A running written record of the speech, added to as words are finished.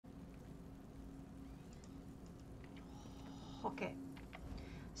Okay.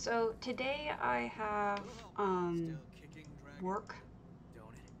 So today I have work.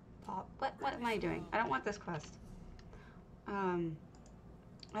 What am I doing? I don't want this quest.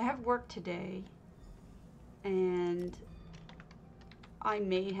 I have work today, and I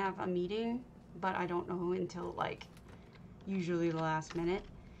may have a meeting, but I don't know until like usually the last minute.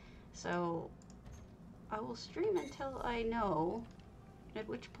 So I will stream until I know, at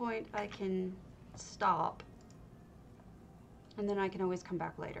which point I can stop, and then I can always come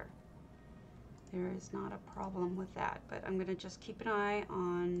back later. There is not a problem with that, but I'm gonna just keep an eye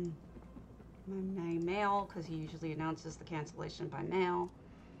on my mail, because he usually announces the cancellation by mail,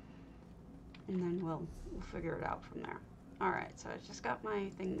 and then we'll figure it out from there. Alright, so I just got my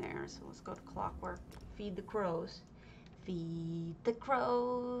thing there, so let's go to Clockwork. Feed the crows. Feed the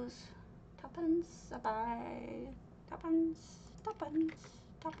crows. Tuppence a bye. Tuppence, tuppence,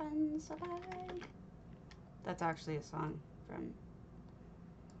 tuppence a bye. That's actually a song from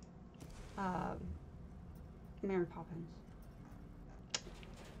Mary Poppins.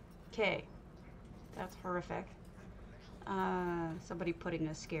 Okay, that's horrific. Somebody putting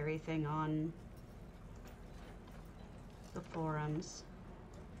a scary thing on the forums.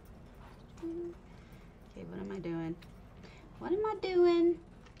 Okay, what am I doing? What am I doing?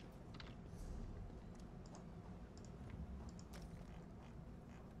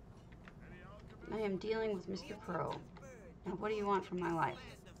 I am dealing with Mr. Crow. Now, what do you want from my life?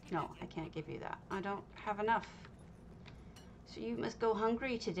 No, I can't give you that. I don't have enough. So you must go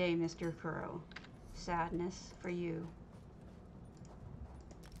hungry today, Mr. Crow. Sadness for you.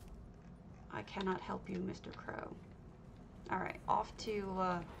 I cannot help you, Mr. Crow. Alright, off to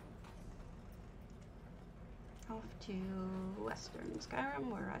Western Skyrim,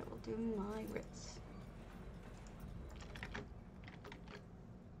 where I will do my writs.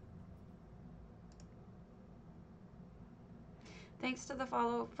 Thanks to the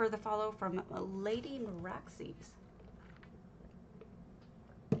follow from Lady Meraxes.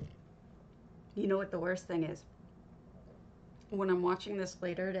 You know what the worst thing is? When I'm watching this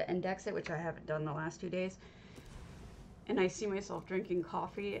later to index it, which I haven't done the last 2 days, and I see myself drinking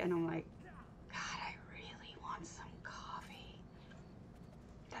coffee, and I'm like, God, I really want some coffee.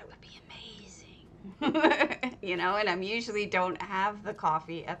 That would be amazing. You know, and I'm usually don't have the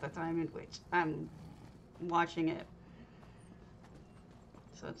coffee at the time in which I'm watching it.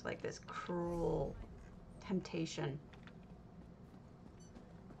 So it's like this cruel temptation.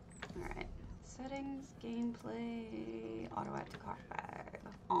 All right. Settings, gameplay, auto add to cart bag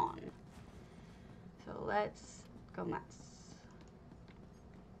on. So let's go nuts.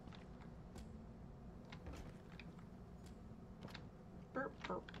 Burp,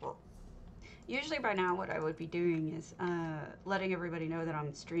 burp, burp. Usually by now what I would be doing is letting everybody know that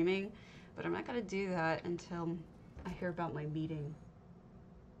I'm streaming, but I'm not going to do that until I hear about my meeting.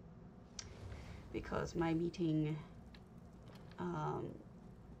 Because my meeting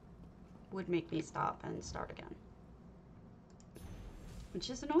would make me stop and start again, which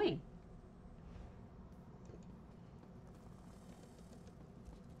is annoying.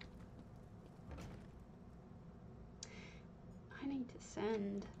 I need to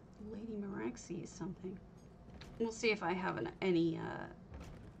send Lady Meraxes something. We'll see if I have any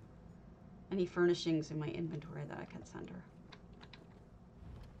furnishings in my inventory that I can send her.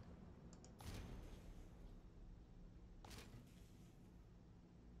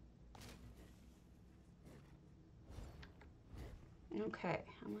 Okay,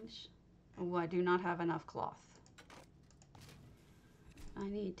 how much? Oh, I do not have enough cloth. I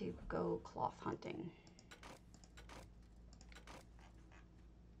need to go cloth hunting.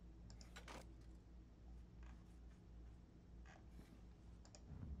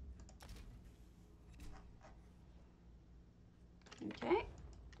 Okay,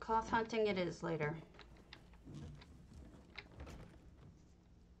 cloth hunting it is later.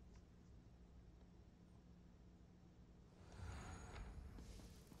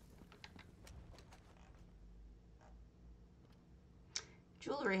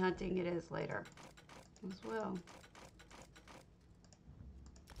 Jewelry hunting it is later as well.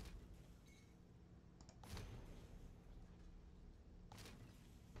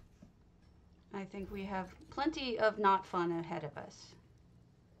 I think we have plenty of not fun ahead of us.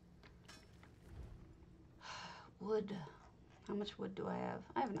 Wood. How much wood do I have?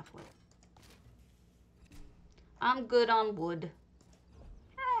 I have enough wood. I'm good on wood.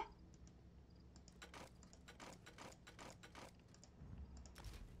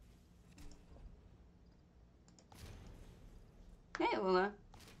 Hey, Ula.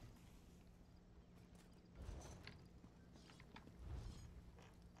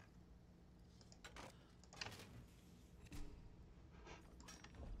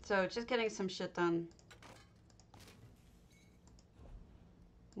 So just getting some shit done.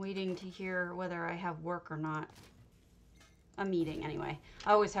 Waiting to hear whether I have work or not. A meeting, anyway.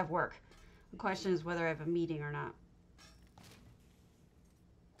 I always have work. The question is whether I have a meeting or not.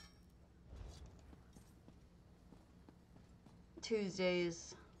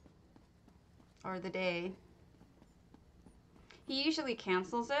 Tuesdays are the day. He usually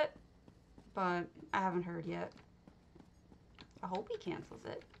cancels it, but I haven't heard yet. I hope he cancels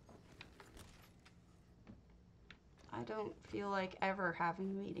it. I don't feel like ever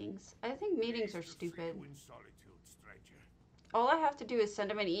having meetings. I think meetings are stupid. All I have to do is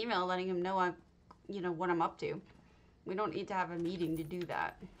send him an email letting him know I'm, you know, what I'm up to. We don't need to have a meeting to do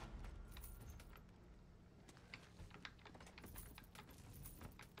that.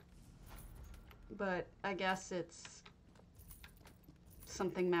 But I guess it's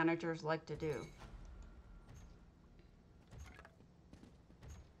something managers like to do.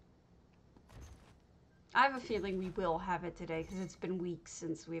 I have a feeling we will have it today because it's been weeks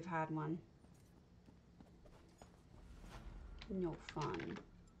since we've had one. No fun.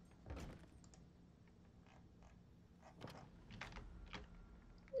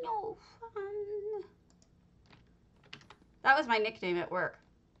 No fun. That was my nickname at work.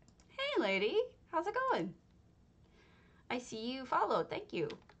 Hey lady, how's it going? I see you followed, thank you.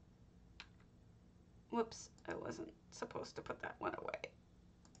 Whoops, I wasn't supposed to put that one away.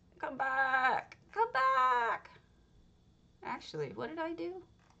 Come back, come back. Actually, what did I do?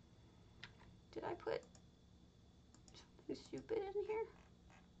 Did I put something stupid in here?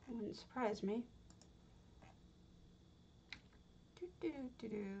 It wouldn't surprise me.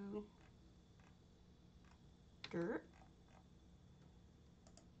 Dirt.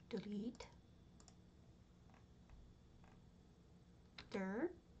 Delete.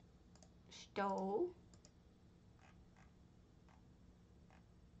 Dirt. Stow.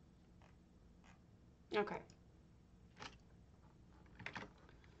 Okay.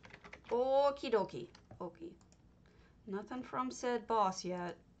 Okie dokie. Okay. Nothing from said boss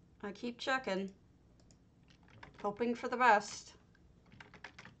yet. I keep checking. Hoping for the best.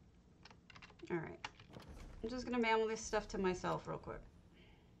 Alright. I'm just gonna mail this stuff to myself real quick.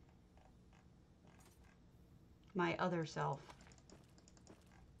 My other self.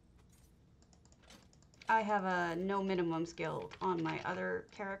 I have a no minimum skill on my other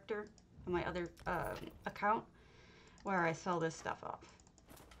character, on my other account, where I sell this stuff off.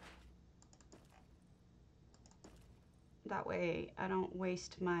 That way I don't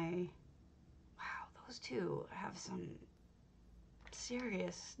waste my... Wow, those two have some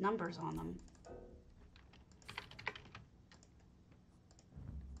serious numbers on them.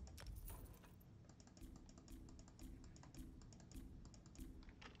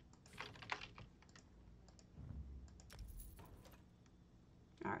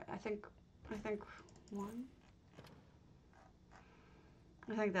 Alright, I think one.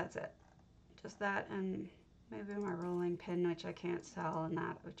 I think that's it. Just that and maybe my rolling pin, which I can't sell, and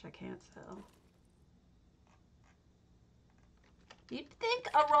that, which I can't sell. You'd think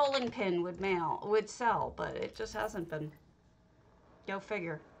a rolling pin would sell, but it just hasn't been. Go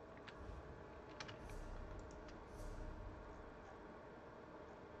figure.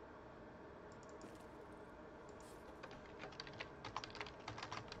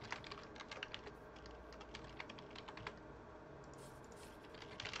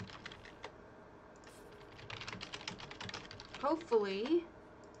 Hopefully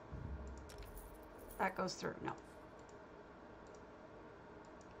that goes through. No.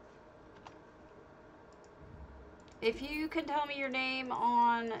 If you can tell me your name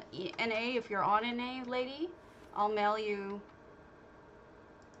on NA, if you're on NA, lady, I'll mail you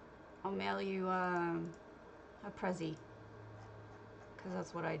a Prezi. Because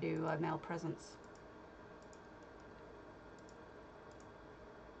that's what I do. I mail presents.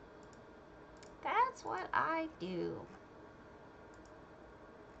 That's what I do.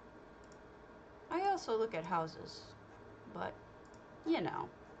 I also look at houses, but, you know,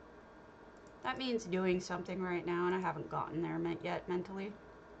 that means doing something right now, and I haven't gotten there yet mentally.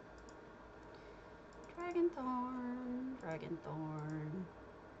 Dragonthorn, Dragonthorn.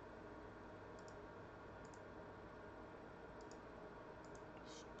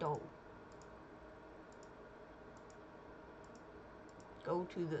 Stow. Go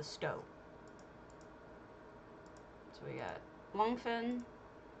to the stow. So we got longfin.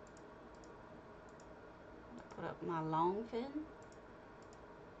 Put up my longfin.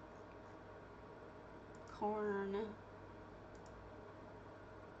 Corn.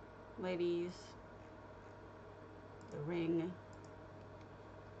 Ladies. The ring.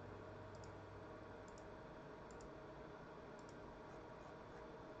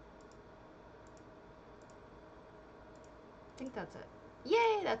 think that's it.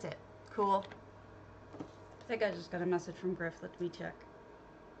 Yay, that's it. Cool. I think I just got a message from Griff. Let me check.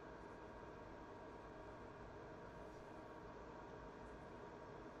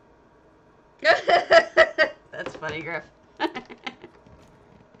 That's funny, Griff.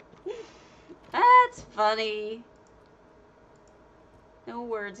 That's funny. No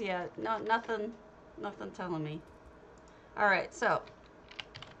words yet. No, nothing telling me. All right, so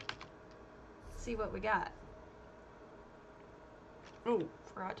let's see what we got. Oh,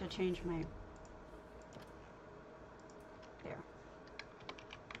 forgot to change my. There.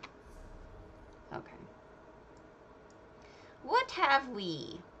 Okay. What have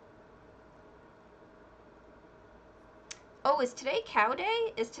we? Oh, is today cow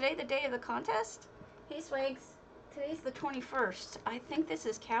day? Is today the day of the contest? Hey, Swags. Today's the 21st. I think this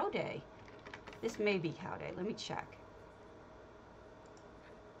is cow day. This may be cow day. Let me check.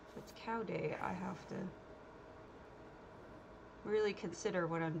 If it's cow day, I have to really consider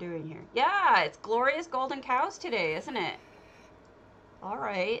what I'm doing here. Yeah, it's glorious golden cows today, isn't it? All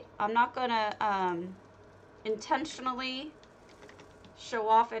right. I'm not gonna intentionally show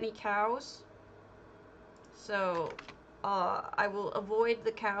off any cows. So I will avoid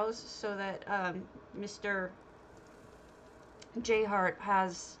the cows so that Mr. J Hart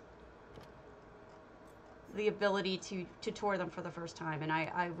has the ability to tour them for the first time. And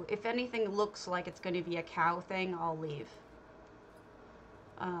I if anything looks like it's going to be a cow thing, I'll leave.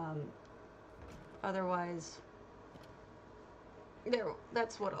 Otherwise,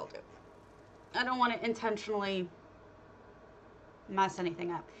 that's what I'll do. I don't want to intentionally mess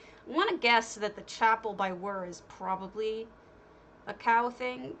anything up. I want to guess that the chapel by Wur is probably a cow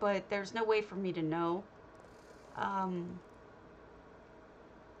thing, but there's no way for me to know.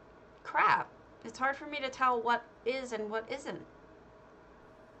 Crap. It's hard for me to tell what is and what isn't.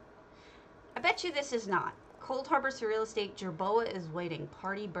 I bet you this is not. Coldharbour Real Estate Jerboa is waiting.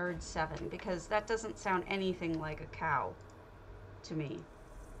 Party Bird 7. Because that doesn't sound anything like a cow to me.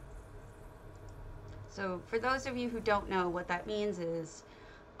 So for those of you who don't know, what that means is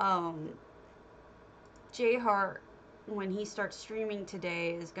J Hart, when he starts streaming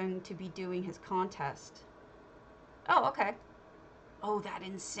today, is going to be doing his contest. Oh, okay. Oh, that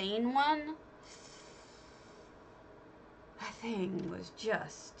insane one? That thing was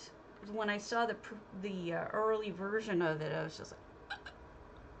just... When I saw the early version of it, I was just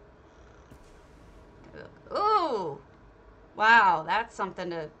like... Ooh! Wow, that's something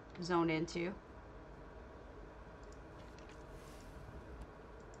to zone into.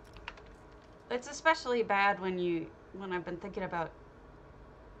 It's especially bad when I've been thinking about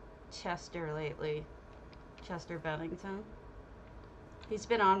Chester lately. Chester Bennington. He's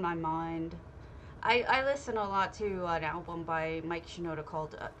been on my mind. I listen a lot to an album by Mike Shinoda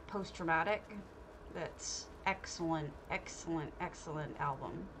called Post Traumatic. That's excellent, excellent, excellent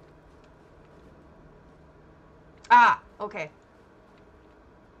album. Ah, okay.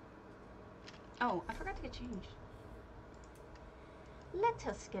 Oh, I forgot to get changed. Let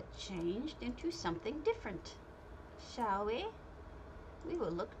us get changed into something different, shall we? We will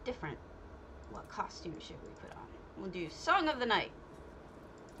look different. What costume should we put on? We'll do Song of the Night.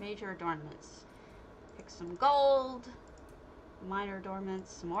 Major adornments. Pick some gold. Minor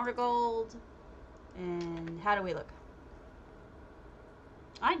adornments. Some more gold. And how do we look?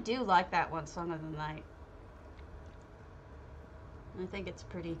 I do like that one, Song of the Night. I think it's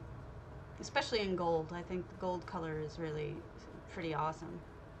pretty. Especially in gold. I think the gold color is really pretty awesome.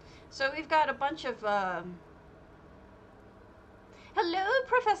 So we've got a bunch of hello,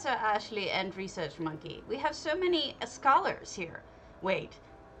 Professor Ashley and Research Monkey. We have so many scholars here. Wait,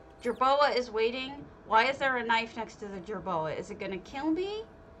 Jerboa is waiting. Why is there a knife next to the Jerboa? Is it gonna kill me?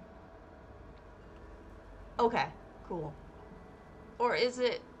 Okay, cool. Or is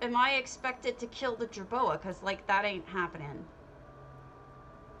it, am I expected to kill the Jerboa? Because like that ain't happening.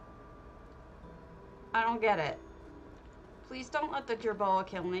 I don't get it. Please don't let the Jerboa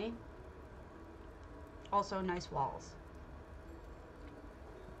kill me. Also, nice walls.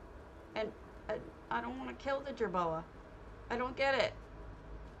 And I don't want to kill the Jerboa. I don't get it.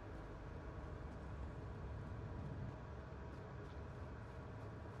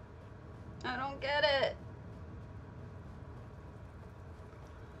 I don't get it.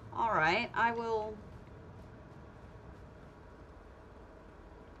 Alright, I will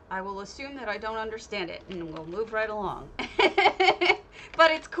assume that I don't understand it, and we'll move right along.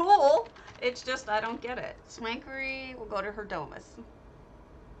 But it's cool. It's just I don't get it. Swankery will go to her Domus.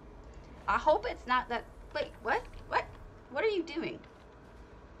 I hope it's not that... Wait, what? What? What are you doing?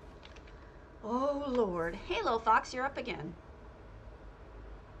 Oh, Lord. Halo Fox, you're up again.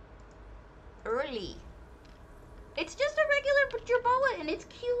 Early. It's just a regular Jerboa, and it's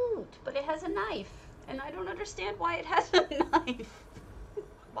cute, but it has a knife, and I don't understand why it has a knife.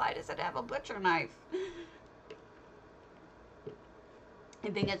 Why does it have a butcher knife? I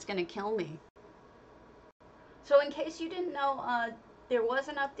think it's gonna kill me. So in case you didn't know, there was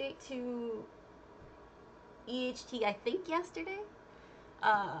an update to EHT, I think yesterday.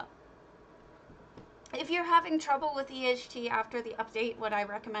 If you're having trouble with EHT after the update, what I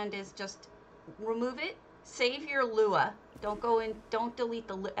recommend is just remove it, save your Lua. Don't delete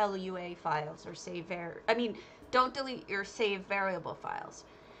the LUA files or don't delete your save variable files,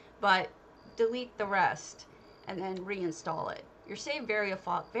 but delete the rest and then reinstall it. Your save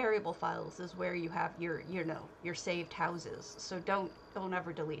variable files is where you have your saved houses. So don't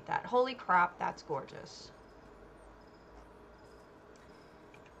ever delete that. Holy crap, that's gorgeous.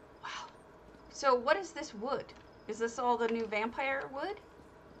 Wow. So what is this wood? Is this all the new vampire wood?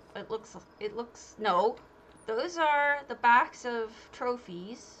 It looks, no. Those are the backs of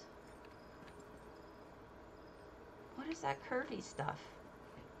trophies. What is that curvy stuff?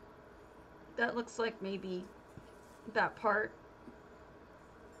 That looks like maybe that part.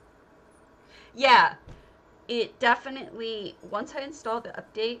 Yeah, it definitely, once I installed the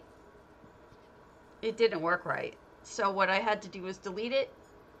update, it didn't work right. So what I had to do was delete it,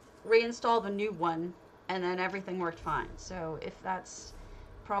 reinstall the new one, and then everything worked fine. So if that's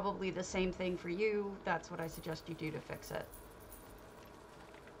probably the same thing for you, that's what I suggest you do to fix it.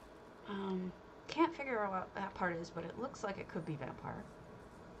 Can't figure out what that part is, but it looks like it could be vampire.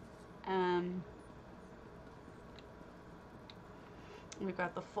 We've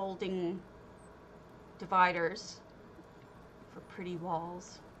got the folding dividers for pretty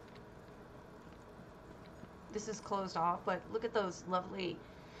walls. This is closed off, but look at those lovely,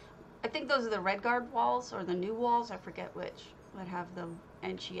 I think those are the red guard walls or the new walls, I forget which, that have them,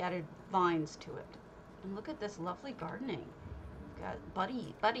 and she added vines to it. And look at this lovely gardening. We've got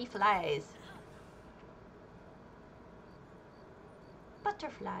buddy flies.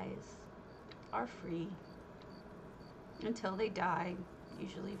 Butterflies are free until they die,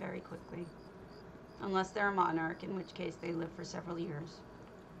 usually very quickly. Unless they're a monarch, in which case they live for several years.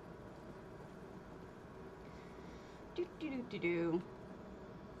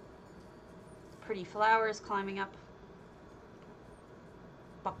 Pretty flowers climbing up.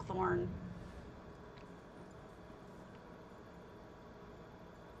 Buckthorn.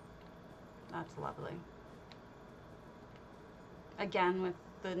 That's lovely. Again, with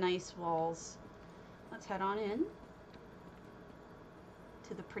the nice walls. Let's head on in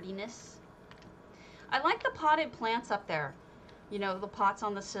to the prettiness. I like the potted plants up there. You know, the pots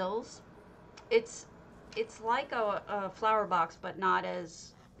on the sills. It's like a flower box, but not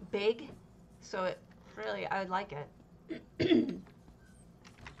as big. So it really, I like it.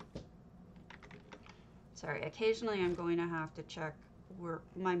 Sorry, occasionally I'm going to have to check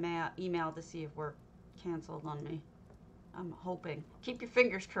my email to see if work canceled on me. I'm hoping. Keep your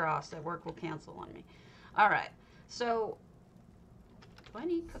fingers crossed that work will cancel on me. All right. So, do I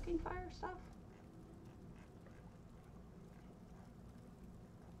need cooking fire stuff?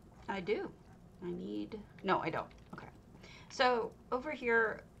 I do. No, I don't. Okay. So, over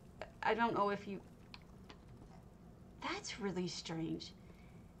here, I don't know if you... That's really strange.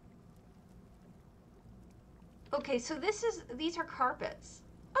 Okay, so these are carpets.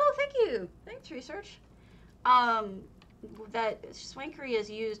 Oh, thank you. Thanks, research. That swankery is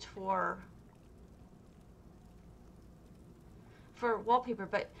used for wallpaper,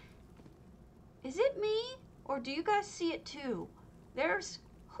 but is it me or do you guys see it too? There's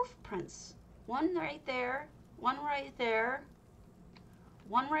hoof prints. One right there, one right there,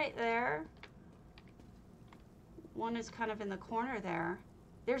 one right there. One is kind of in the corner there.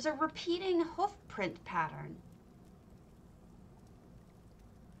 There's a repeating hoof print pattern.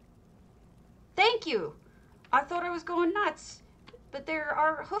 Thank you. I thought I was going nuts, but there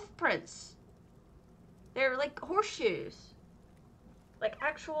are hoof prints. They're like horseshoes, like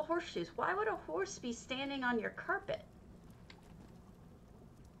actual horseshoes. Why would a horse be standing on your carpet?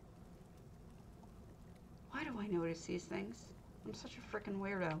 Why do I notice these things? I'm such a freaking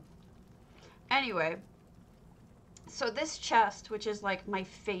weirdo. Anyway, so this chest, which is like my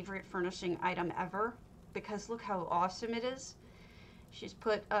favorite furnishing item ever, because look how awesome it is. She's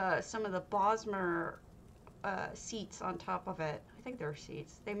put some of the Bosmer seats on top of it. I think they're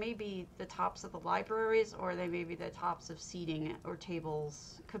seats. They may be the tops of the libraries, or they may be the tops of seating or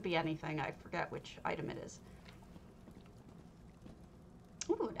tables. Could be anything. I forget which item it is.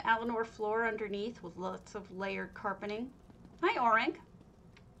 Ooh, an Alinor floor underneath with lots of layered carpeting. Hi, Orang.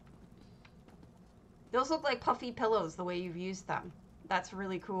 Those look like puffy pillows the way you've used them. That's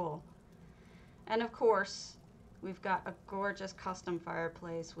really cool. And of course, We've got a gorgeous custom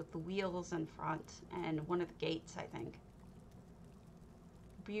fireplace with the wheels in front and one of the gates, I think.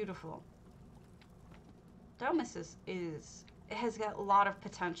 Beautiful. Domus has got a lot of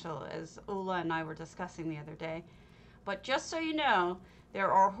potential, as Ola and I were discussing the other day. But just so you know,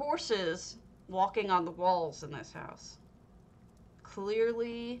 there are horses walking on the walls in this house.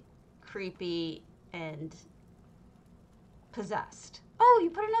 Clearly creepy and possessed. Oh,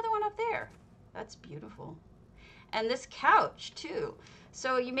 you put another one up there. That's beautiful. And this couch, too.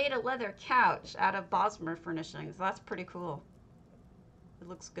 So you made a leather couch out of Bosmer furnishings. That's pretty cool. It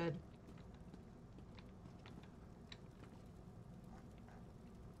looks good.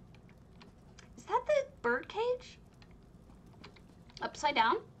 Is that the bird cage? Upside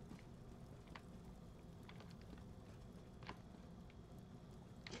down?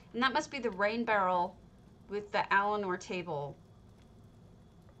 And that must be the rain barrel with the Alinor table.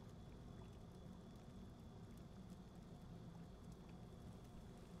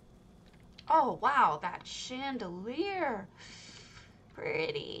 Oh, wow, that chandelier.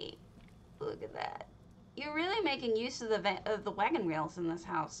 Pretty. Look at that. You're really making use of the wagon wheels in this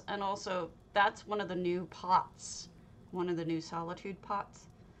house. And also, that's one of the new pots. One of the new solitude pots.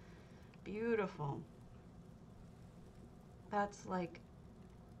 Beautiful. That's like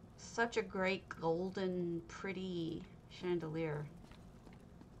such a great golden, pretty chandelier.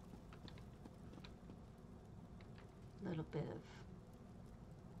 Little bit of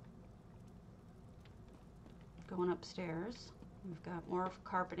going upstairs. We've got more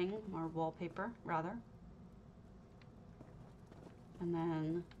carpeting, more wallpaper, rather. And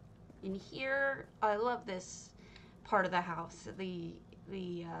then in here, I love this part of the house, the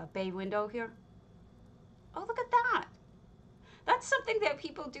bay window here. Oh, look at that. That's something that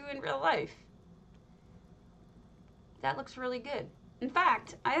people do in real life. That looks really good. In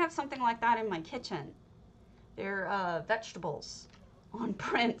fact, I have something like that in my kitchen. They're vegetables on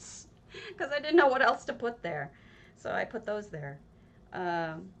prints because I didn't know what else to put there. So I put those there.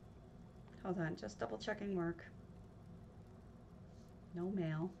 Hold on, just double checking work. No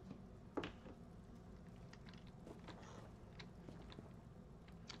mail.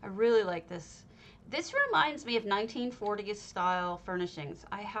 I really like this. This reminds me of 1940s style furnishings.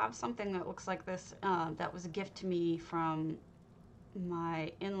 I have something that looks like this that was a gift to me from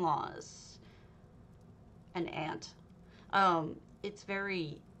my in-laws, an aunt. It's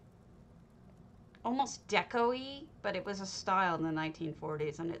very almost deco-y, but it was a style in the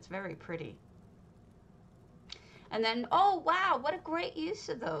 1940s, and it's very pretty. And then, oh wow, what a great use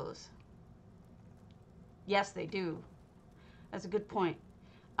of those. Yes, they do. That's a good point.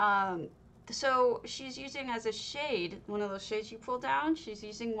 So she's using as a shade, one of those shades you pull down, she's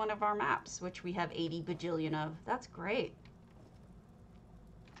using one of our maps, which we have 80 bajillion of. That's great.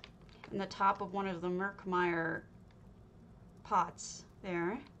 And the top of one of the Merkmeyer pots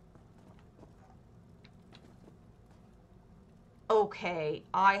there. Okay,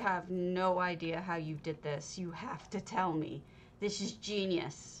 I have no idea how you did this. You have to tell me. This is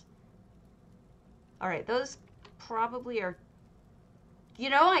genius. All right, those probably are... You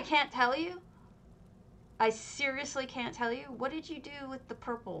know, I can't tell you. I seriously can't tell you. What did you do with the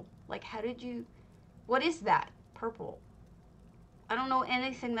purple? Like, how did you... What is that? Purple. I don't know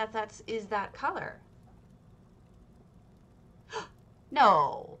anything is that color.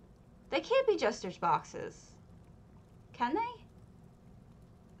 No. They can't be Jester's boxes. Can they?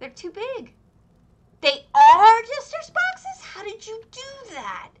 They're too big. They are Jester's boxes? How did you do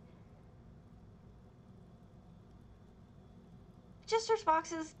that? Jester's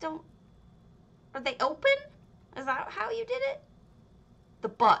boxes don't... Are they open? Is that how you did it? The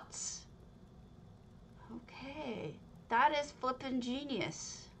butts. Okay. That is flippin'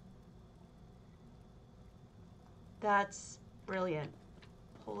 genius. That's brilliant.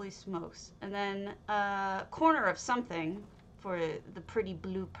 Holy smokes. And then a corner of something for the pretty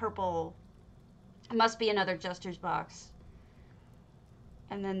blue purple. It must be another Jester's box.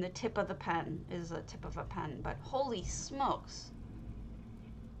 And then the tip of the pen is a tip of a pen. But holy smokes.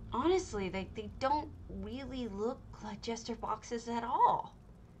 Honestly, they don't really look like Jester boxes at all.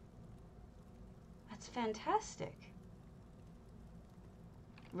 That's fantastic.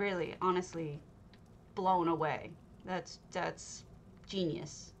 Really, honestly, blown away. That's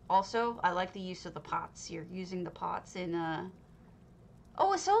genius. Also, I like the use of the pots. You're using the pots in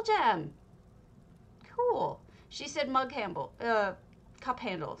oh, a soul gem. Cool. She said cup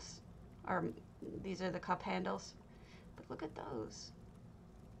handles. Or these are the cup handles. But look at those.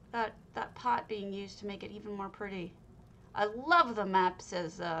 That pot being used to make it even more pretty. I love the maps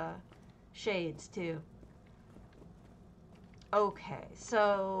as shades too. Okay,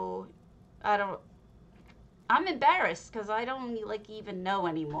 so I I'm embarrassed because I don't like even know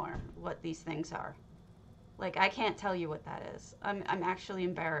anymore what these things are. Like, I can't tell you what that is. I'm actually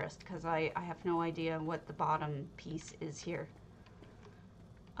embarrassed because I have no idea what the bottom piece is here.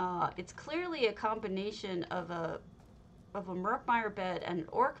 It's clearly a combination of a Murkmire bed and an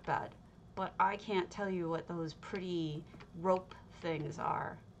orc bed, but I can't tell you what those pretty rope things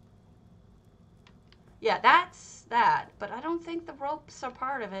are. Yeah, that's that, but I don't think the ropes are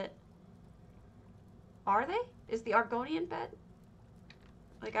part of it. Are they? Is the Argonian bed?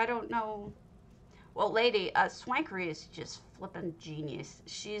 Like, I don't know. Well, lady, Swankery is just flippin' genius.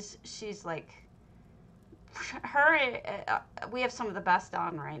 She's like, her, we have some of the best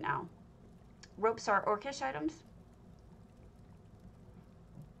on right now. Ropes are orcish items.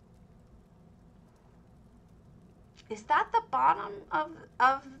 Is that the bottom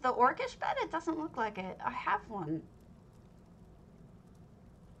of the orcish bed? It doesn't look like it. I have one.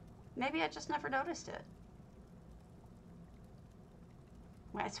 Maybe I just never noticed it.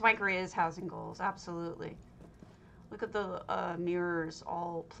 Swankery is housing goals, absolutely. Look at the mirrors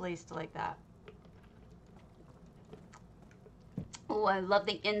all placed like that. Oh, I love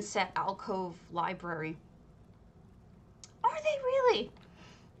the inset alcove library. Are they really?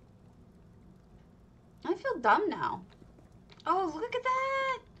 I feel dumb now. Oh, look at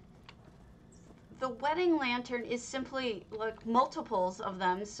that. The wedding lantern is simply like multiples of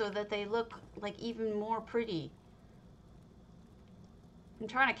them so that they look like even more pretty. I'm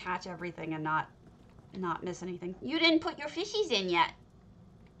trying to catch everything and not miss anything. You didn't put your fishies in yet.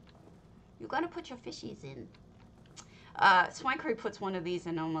 You gotta put your fishies in. Swankery puts one of these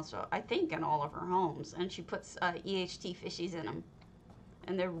in almost, I think, in all of her homes, and she puts EHT fishies in them,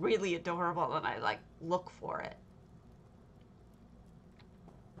 and they're really adorable, and I like look for it.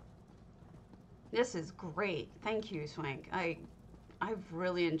 This is great. Thank you, Swank. I've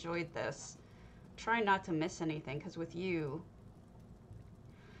really enjoyed this. Try not to miss anything, because with you,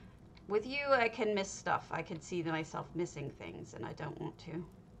 I can miss stuff. I can see myself missing things, and I don't want to.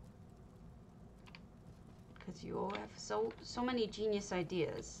 Because you all have so many genius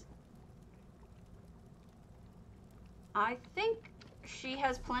ideas. I think she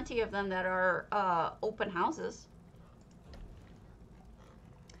has plenty of them that are open houses.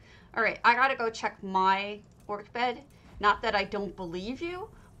 All right, I gotta go check my orc bed. Not that I don't believe you,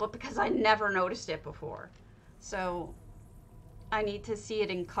 but because I never noticed it before. So I need to see it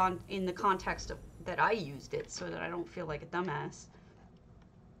in the context of that I used it so that I don't feel like a dumbass.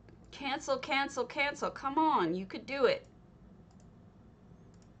 Cancel, cancel, cancel. Come on, you could do it.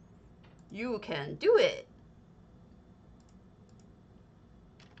 You can do it.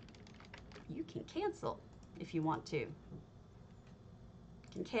 You can cancel if you want to. You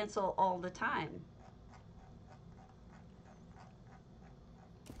can cancel all the time.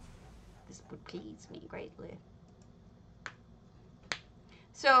 This would please me greatly.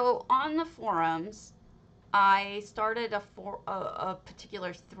 So on the forums, I started a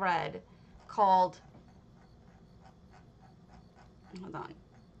particular thread called, hold on,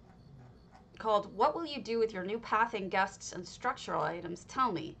 called "What will you do with your new pathing guests and structural items?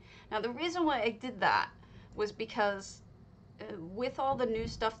 Tell me." Now the reason why I did that was because with all the new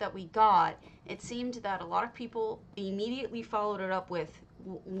stuff that we got, it seemed that a lot of people immediately followed it up with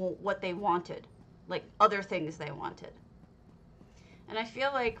what they wanted, like other things they wanted. And I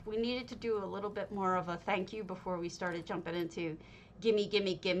feel like we needed to do a little bit more of a thank you before we started jumping into gimme,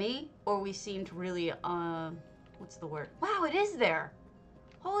 gimme, gimme, or we seemed really, what's the word? Wow, it is there.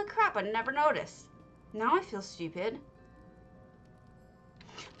 Holy crap, I never noticed. Now I feel stupid.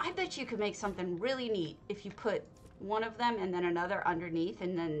 I bet you could make something really neat if you put one of them and then another underneath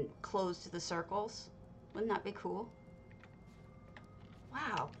and then closed the circles. Wouldn't that be cool?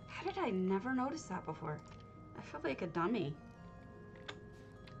 Wow, how did I never notice that before? I feel like a dummy.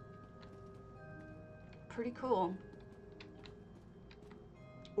 Pretty cool.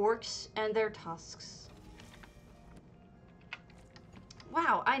 Orcs and their tusks.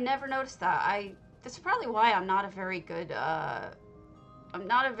 Wow, I never noticed that. That's probably why I'm not a very good,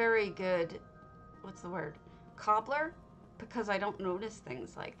 what's the word? Cobbler? Because I don't notice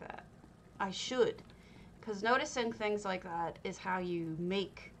things like that. I should. Because noticing things like that is how you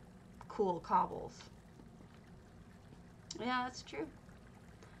make cool cobbles. Yeah, that's true.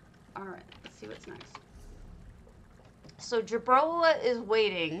 Alright, let's see what's next. So Jerboa is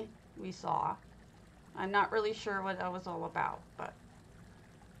waiting, we saw. I'm not really sure what that was all about, but...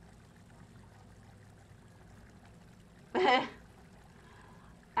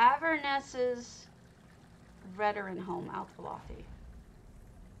 Averness's veteran home, velothi.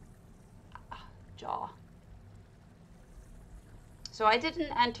 Jaw. So I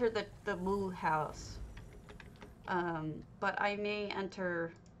didn't enter the Moo house. But I may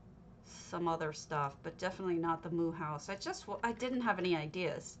enter some other stuff, but definitely not the Moo House. I didn't have any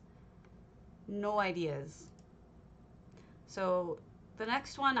ideas. No ideas. So the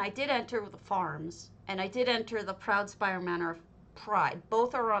next one, I did enter the farms, and I did enter the Proudspire Manor of Pride.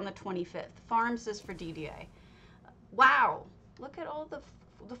 Both are on the 25th. Farms is for DDA. Wow, look at all the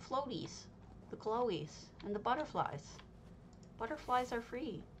floaties, the glowies, and the butterflies. Butterflies are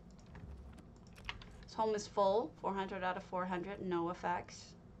free. This home is full, 400 out of 400, no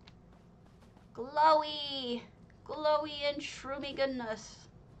effects. Glowy, glowy and shroomy goodness.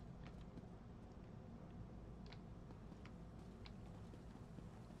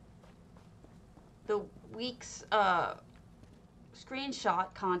 The week's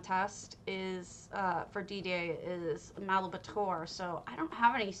screenshot contest is for DDA is Malabator, so I don't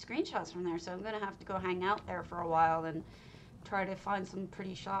have any screenshots from there, so I'm gonna have to go hang out there for a while and try to find some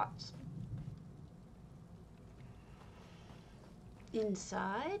pretty shots.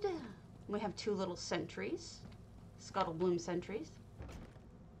 Inside, we have two little sentries, Scuttlebloom sentries.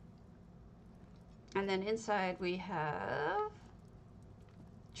 And then inside we have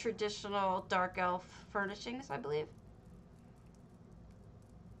traditional dark elf furnishings, I believe.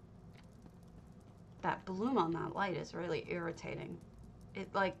 That bloom on that light is really irritating. It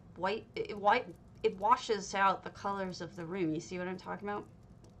like it washes out the colors of the room. You see what I'm talking about?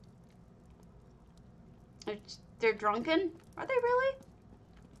 They're drunken? Are they really?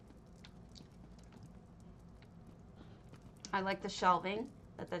 I like the shelving,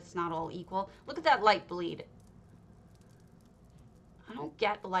 that's not all equal. Look at that light bleed. I don't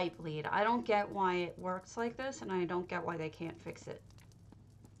get light bleed. I don't get why it works like this, and I don't get why they can't fix it.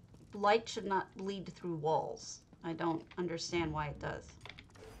 Light should not bleed through walls. I don't understand why it does.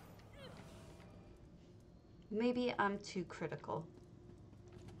 Maybe I'm too critical.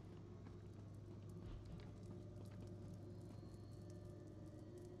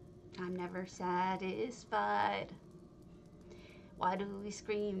 I'm never satisfied. Why do we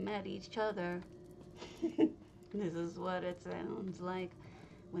scream at each other? This is what it sounds like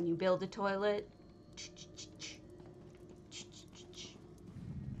when you build a toilet.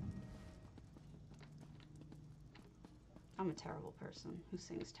 I'm a terrible person who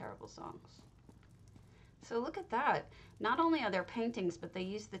sings terrible songs. So look at that. Not only are there paintings, but they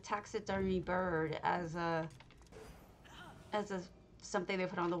use the taxidermy bird as a something they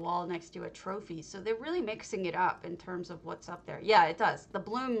put on the wall next to a trophy. So they're really mixing it up in terms of what's up there. Yeah, it does. The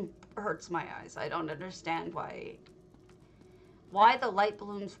bloom hurts my eyes. I don't understand why the light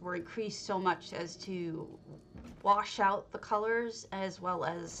blooms were increased so much as to wash out the colors as well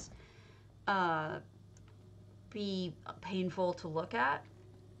as be painful to look at.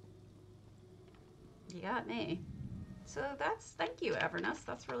 You got me. So thank you, Everness.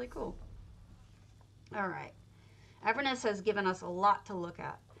 That's really cool. All right. Everness has given us a lot to look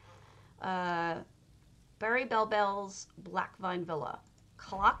at. Barry Bellbell's Black Vine Villa.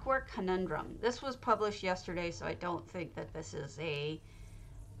 Clockwork Conundrum. This was published yesterday, so I don't think that this is a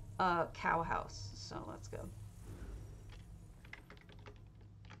cow house. So let's go.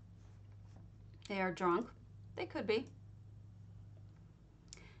 They are drunk. They could be.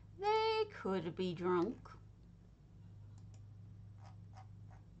 They could be drunk.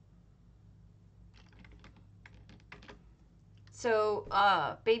 So,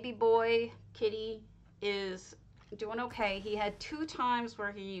 baby boy, Kitty, is doing okay. He had 2 times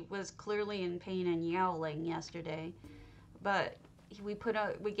where he was clearly in pain and yowling yesterday, but we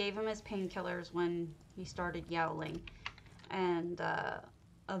gave him his painkillers when he started yowling, and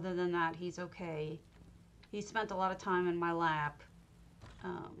other than that, he's okay. He spent a lot of time in my lap.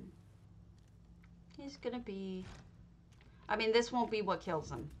 He's gonna be, I mean, this won't be what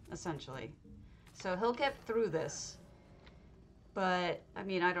kills him, essentially. So he'll get through this. But, I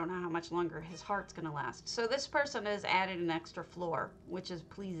mean, I don't know how much longer his heart's going to last. So this person has added an extra floor, which is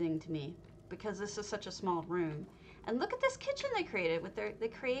pleasing to me, because this is such a small room. And look at this kitchen they created. They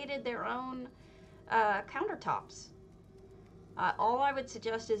created their own countertops. All I would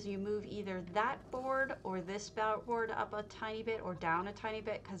suggest is you move either that board or this board up a tiny bit or down a tiny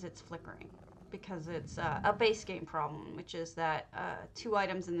bit, because it's flickering. Because it's a base game problem, which is that 2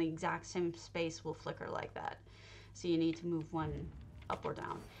 items in the exact same space will flicker like that. So you need to move one up or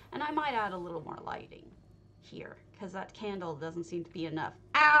down. And I might add a little more lighting here, because that candle doesn't seem to be enough.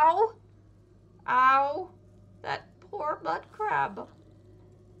 Ow! Ow! That poor mud crab.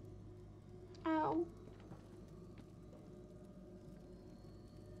 Ow.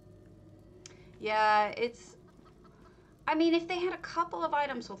 Yeah, I mean, if they had a couple of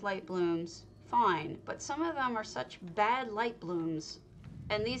items with light blooms, fine. But some of them are such bad light blooms,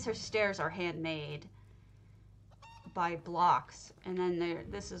 and these stairs are handmade. by blocks, and then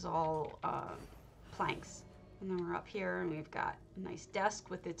this is all planks. And then we're up here, and we've got a nice desk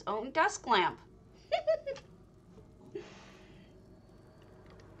with its own desk lamp.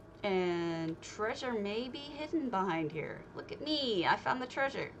 And treasure may be hidden behind here. Look at me, I found the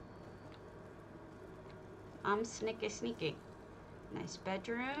treasure. I'm sneaky. Nice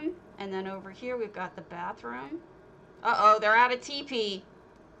bedroom. And then over here we've got the bathroom. Uh-oh, they're out of TP.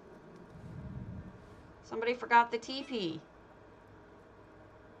 Somebody forgot the TP.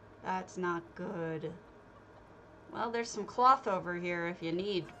 That's not good. Well, there's some cloth over here if you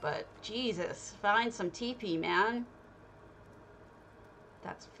need, but Jesus, find some TP, man.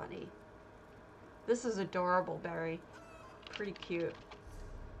 That's funny. This is adorable, Barry. Pretty cute.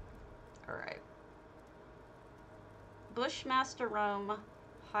 Alright. Bushmaster Rome,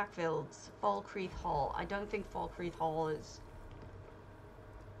 Hakkvild's Falkreath Hall. I don't think Falkreath Hall is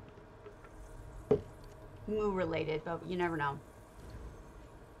Moo related, but you never know.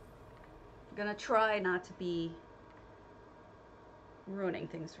 I'm gonna try not to be ruining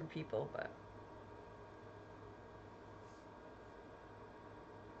things for people, but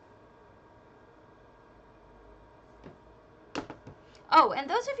oh, and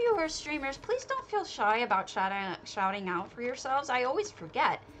those of you who are streamers, please don't feel shy about shouting out for yourselves. I always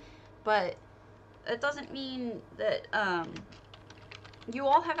forget, but it doesn't mean that you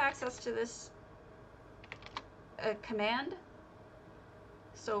all have access to this command,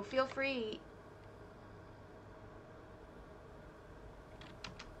 so feel free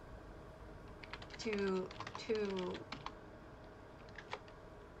to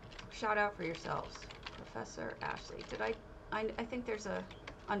shout out for yourselves. Professor Ashley, did I think there's a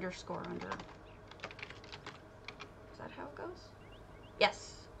underscore under. Is that how it goes?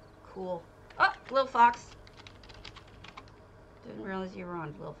 Yes. Cool. Oh, Lil Fox. Didn't realize you were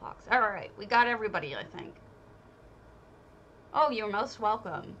on, Lil Fox. Alright, we got everybody, I think. Oh, you're most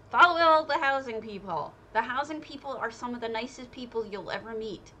welcome. Follow the housing people. The housing people are some of the nicest people you'll ever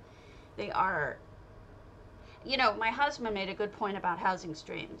meet. They are. You know, my husband made a good point about housing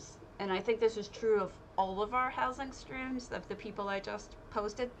streams. And I think this is true of all of our housing streams, of the people I just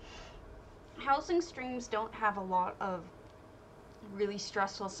posted. Housing streams don't have a lot of really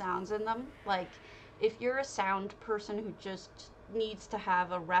stressful sounds in them. Like, if you're a sound person who just needs to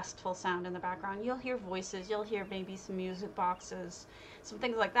have a restful sound in the background, you'll hear voices, you'll hear maybe some music boxes, some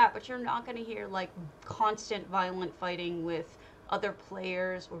things like that, but you're not going to hear like constant violent fighting with other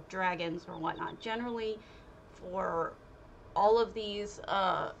players or dragons or whatnot. Generally, for all of these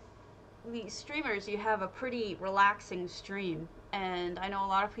streamers, you have a pretty relaxing stream, and I know a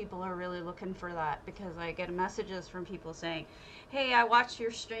lot of people are really looking for that, because I get messages from people saying, hey, I watch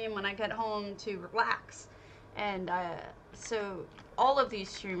your stream when I get home to relax. And so all of these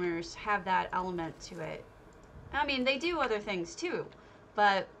streamers have that element to it. I mean, they do other things too,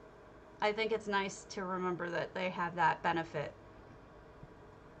 but I think it's nice to remember that they have that benefit.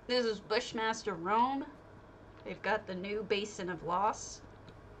 This is Bushmaster Rome. They've got the new Basin of Loss.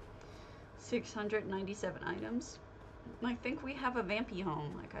 697 items. I think we have a vampy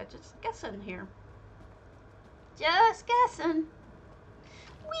home. Like, I just guessing here. Just guessing.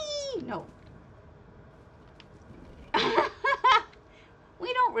 Whee! No.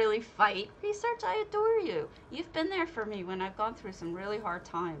 We don't really fight. Research, I adore you. You've been there for me when I've gone through some really hard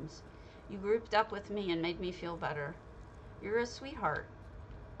times. You grouped up with me and made me feel better. You're a sweetheart.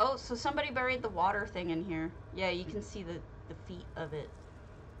 Oh, so somebody buried the water thing in here. Yeah, you can see the feet of it.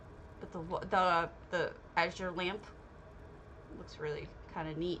 But the azure lamp looks really kind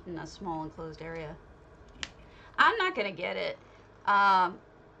of neat in a small enclosed area. I'm not gonna get it. I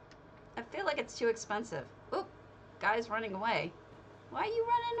feel like it's too expensive. Oop, guy's running away. Why are you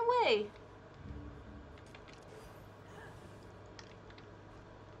running away?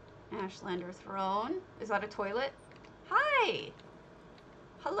 Ashlander throne. Is that a toilet? Hi.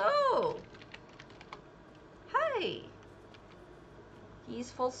 Hello. Hi. He's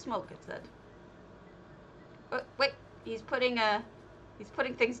full smoke, it said. Oh, wait, he's putting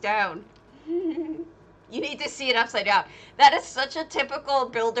things down. You need to see it upside down. That is such a typical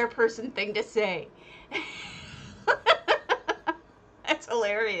builder person thing to say. That's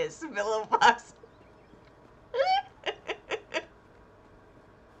hilarious, Willow Fox.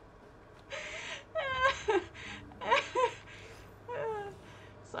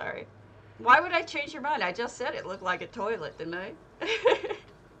 Sorry. Why would I change your mind? I just said it looked like a toilet, didn't I?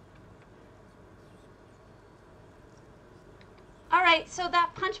 Alright, so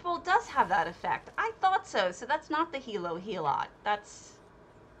that punch bowl does have that effect. I thought so. So that's not the Hilo Helot. That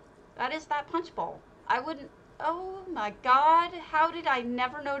is that punch bowl. I wouldn't... Oh my god. How did I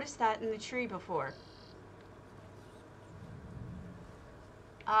never notice that in the tree before?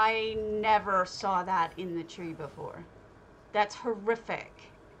 I never saw that in the tree before. That's horrific.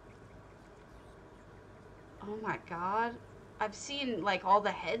 Oh my god. I've seen, like, all the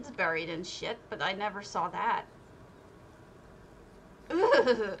heads buried and shit, but I never saw that.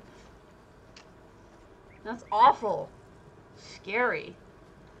 Ugh. That's awful. Scary.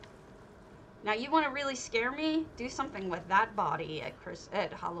 Now, you want to really scare me? Do something with that body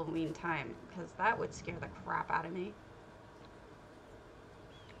at Halloween time, because that would scare the crap out of me.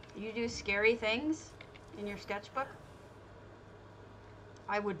 You do scary things in your sketchbook?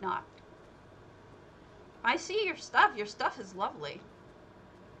 I would not. I see your stuff. Your stuff is lovely.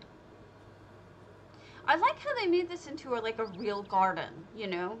 I like how they made this into like a real garden, you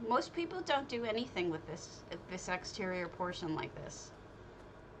know? Most people don't do anything with this exterior portion like this.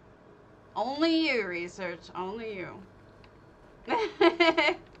 Only you, research. Only you.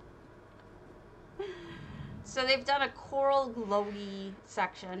 So they've done a coral glowy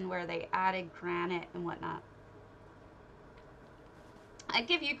section where they added granite and whatnot. I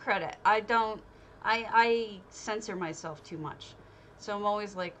give you credit. I censor myself too much. So I'm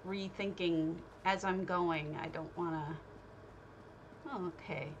always like rethinking as I'm going. I don't want to... Oh,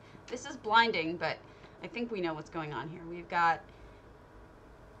 okay. This is blinding, but I think we know what's going on here. We've got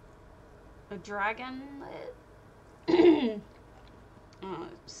a dragon,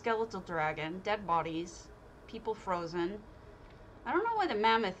 skeletal dragon, dead bodies, people frozen. I don't know why the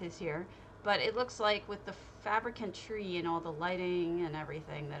mammoth is here, but it looks like with the fabricant tree and all the lighting and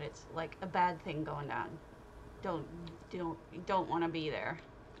everything that it's like a bad thing going down. Don't want to be there.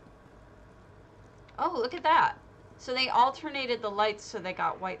 Oh, look at that. So they alternated the lights so they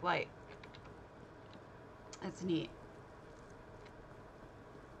got white light. That's neat.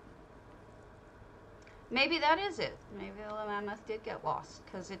 Maybe that is it. Maybe the mammoth did get lost,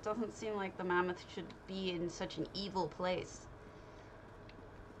 because it doesn't seem like the mammoth should be in such an evil place.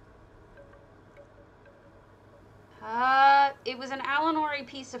 It was an Alanori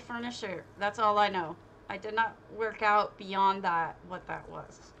piece of furniture. That's all I know. I did not work out beyond that what that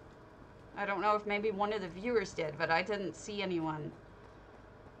was. I don't know if maybe one of the viewers did, but I didn't see anyone.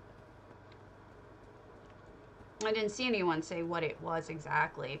 I didn't see anyone say what it was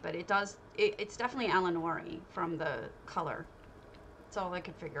exactly, but it does, it's definitely Alanori from the color. That's all I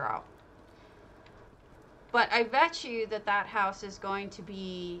could figure out. But I bet you that that house is going to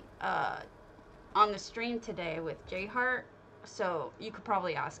be on the stream today with J Heart, so you could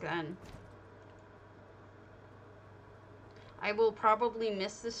probably ask then. I will probably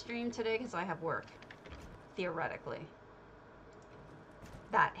miss the stream today because I have work, theoretically.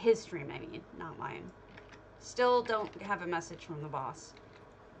 That, his stream, I mean, not mine. Still don't have a message from the boss.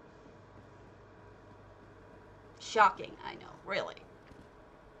 Shocking, I know, really.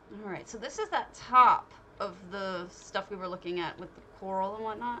 Alright, so this is that top of the stuff we were looking at with the coral and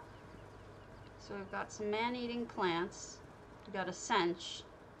whatnot. So we've got some man-eating plants. We've got a cinch.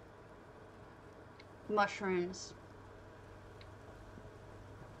 Mushrooms.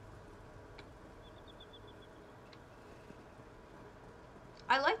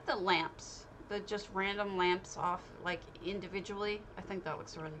 I like the lamps. The just random lamps off, like, individually. I think that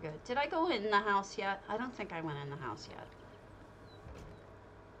looks really good. Did I go in the house yet? I don't think I went in the house yet.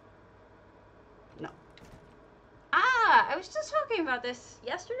 No. Ah, I was just talking about this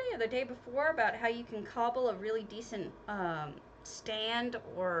yesterday or the day before about how you can cobble a really decent stand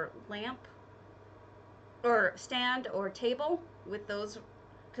or lamp. Or stand or table with those,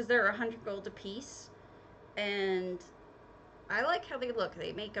 because they're 100 gold a piece. And I like how they look.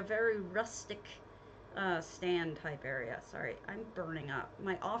 They make a very rustic stand type area. Sorry, I'm burning up.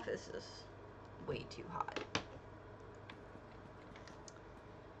 My office is way too hot.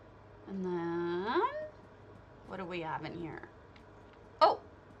 And then, what do we have in here? Oh,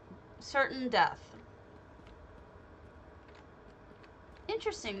 certain death.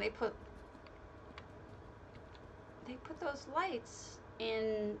 Interesting, they put those lights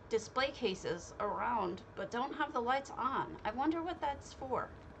in display cases around, but don't have the lights on. I wonder what that's for.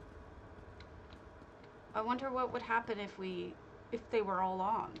 I wonder what would happen if they were all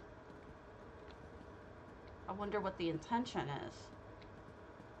on. I wonder what the intention is.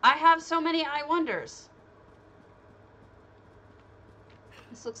 I have so many I wonders.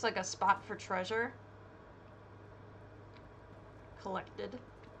 This looks like a spot for treasure. Collected.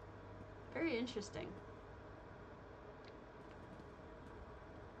 Very interesting.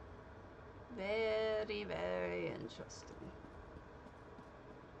 Very, very interesting.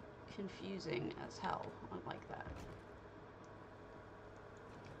 Confusing as hell. I like that.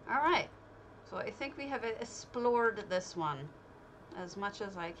 Alright. So I think we have explored this one as much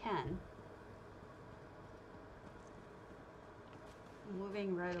as I can.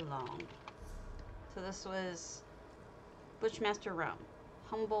 Moving right along. So this was Bushmaster Rome,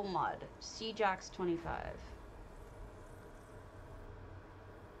 Humblemud, Seajax 25.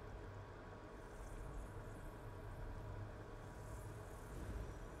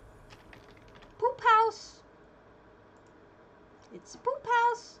 Poop house. It's a poop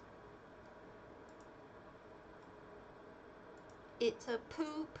house. It's a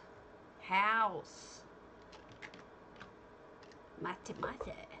poop house. Mate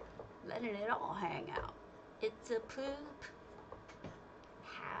mate. Letting it all hang out. It's a poop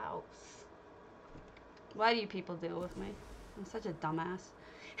house. Why do you people deal with me? I'm such a dumbass.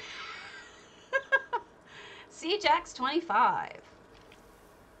 Seajax 25.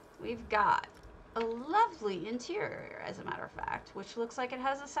 We've got a lovely interior, as a matter of fact, which looks like it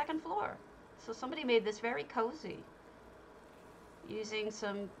has a second floor. So somebody made this very cozy. Using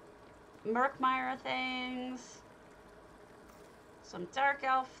some Murkmire things, some Dark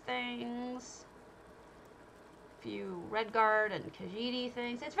Elf things, a few Redguard and Khajiit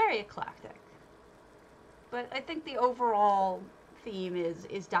things. It's very eclectic. But I think the overall theme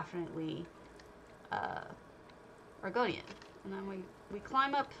is definitely Argonian. And then we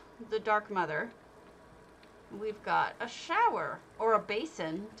climb up the Dark Mother. We've got a shower or a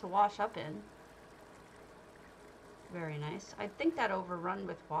basin to wash up in. Very nice. I think that overrun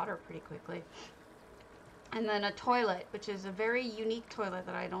with water pretty quickly. And then a toilet, which is a very unique toilet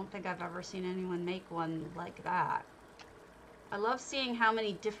that I don't think I've ever seen anyone make one like that. I love seeing how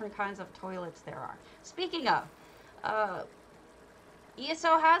many different kinds of toilets there are. Speaking of,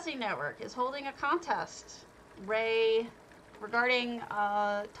 ESO Housing Network is holding a contest, regarding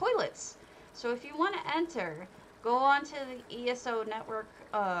toilets. So if you want to enter, go onto the ESO Network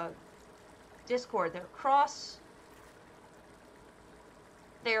Discord. They're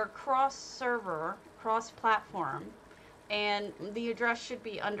cross-server, cross-platform, and the address should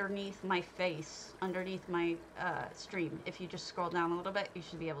be underneath my face, underneath my stream. If you just scroll down a little bit, you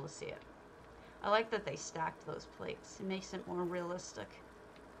should be able to see it. I like that they stacked those plates. It makes it more realistic.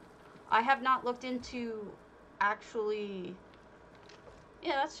 I have not looked into actually...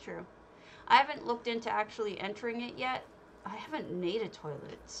 Yeah, that's true. I haven't looked into actually entering it yet. I haven't made a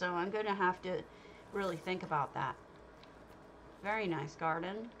toilet, so I'm going to have to really think about that. Very nice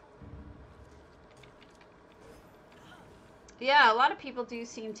garden. Yeah, a lot of people do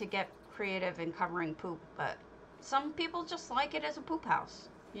seem to get creative in covering poop, but some people just like it as a poop house,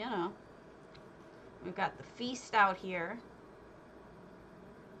 you know. We've got the feast out here.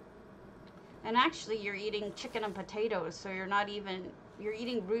 And actually, you're eating chicken and potatoes, so you're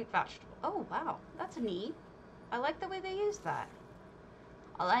eating root vegetables. Oh, wow, that's neat. I like the way they use that.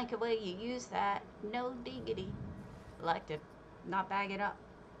 I like the way you use that. No diggity. Liked it. Not bag it up.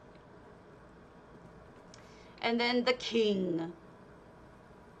 And then the king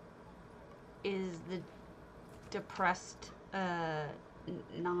is the depressed,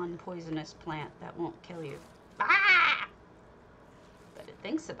 non-poisonous plant that won't kill you. Ah! But it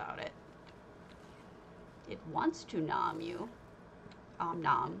thinks about it. It wants to nom you.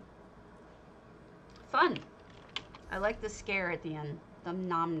 Nom. Fun. I like the scare at the end. The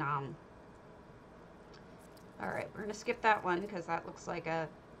nom nom. Alright, we're gonna skip that one because that looks like a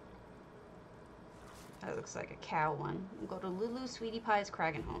cow one. We'll go to Lulu Sweetie Pie's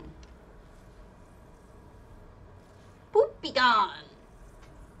Kragenhome. Poop be gone!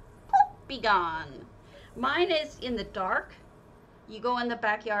 Poop be gone! Mine is in the dark. You go in the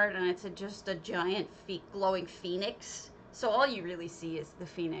backyard and it's just a giant glowing phoenix. So all you really see is the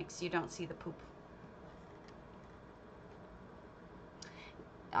phoenix. You don't see the poop.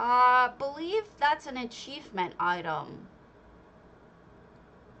 Believe that's an achievement item.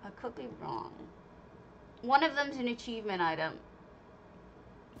 I could be wrong. One of them's an achievement item.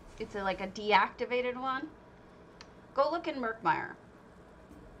 It's like a deactivated one. Go look in Murkmire.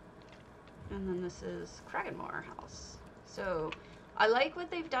 And then this is Kragenhome house. So I like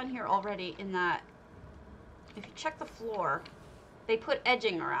what they've done here already in that if you check the floor, they put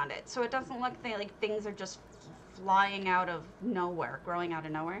edging around it. So it doesn't look like things are just flying out of nowhere, growing out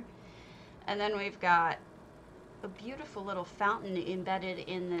of nowhere. And then we've got a beautiful little fountain embedded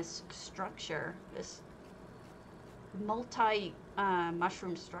in this structure, this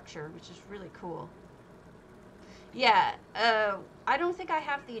multi-mushroom structure, which is really cool. Yeah, I don't think I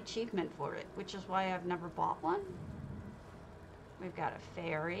have the achievement for it, which is why I've never bought one. We've got a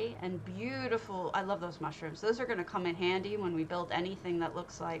fairy and beautiful, I love those mushrooms. Those are going to come in handy when we build anything that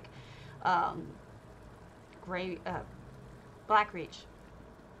looks like Blackreach.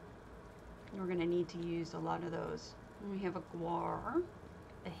 We're going to need to use a lot of those. And we have a guar,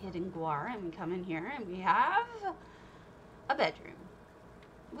 a hidden guar, and we come in here and we have a bedroom.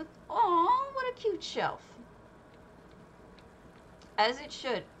 With, oh, what a cute shelf. As it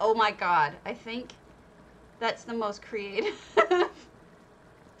should. Oh my god, I think that's the most creative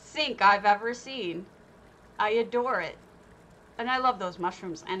sink I've ever seen. I adore it. And I love those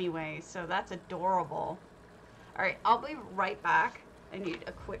mushrooms anyway, so that's adorable. Alright, I'll be right back. I need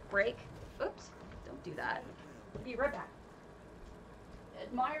a quick break. Oops, don't do that. I'll be right back.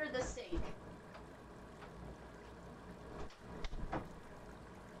 Admire the sink.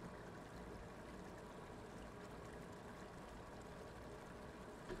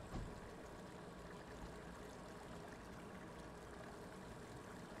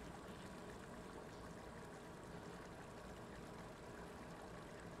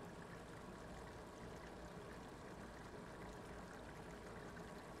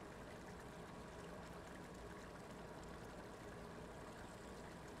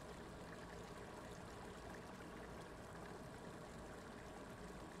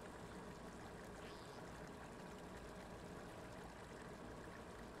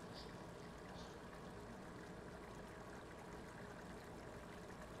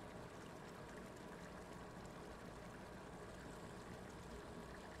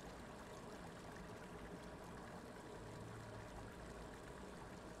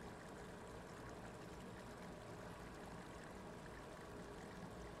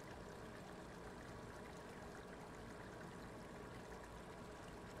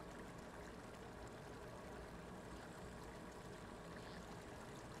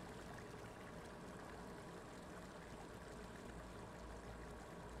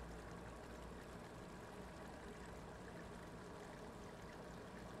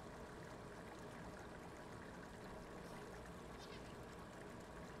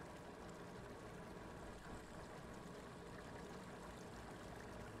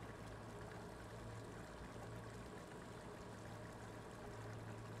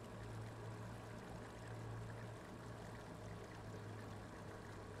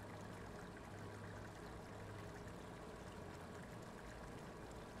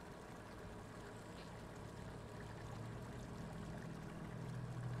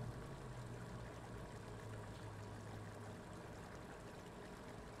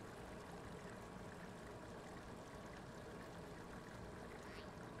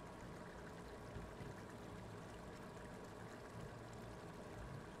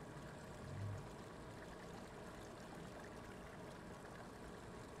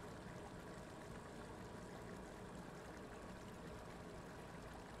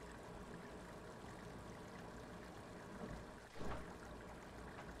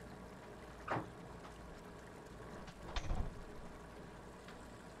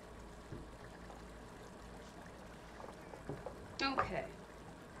 Okay.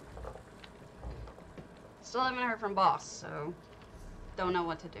 Still haven't heard from boss, so don't know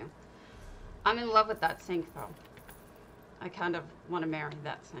what to do. I'm in love with that sink, though. I kind of want to marry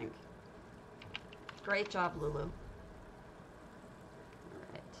that sink. Great job, Lulu. Alright.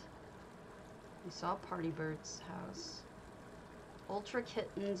 We saw Party Bird's house. Ultra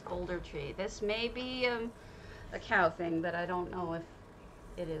Kittens, Bouldertree. This may be a cow thing, but I don't know if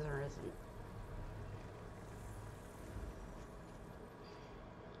it is or isn't.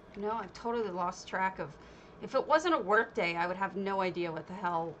 No, I've totally lost track of... If it wasn't a work day, I would have no idea what the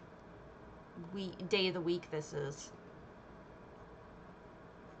hell day of the week this is.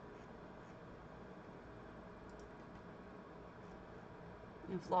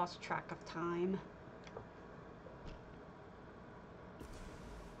 I've lost track of time.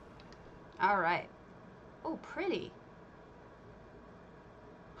 Alright. Oh, pretty.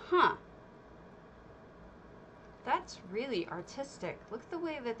 Huh. That's really artistic. Look at the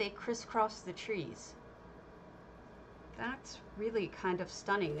way that they crisscross the trees. That's really kind of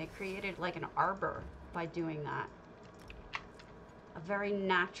stunning. They created like an arbor by doing that. A very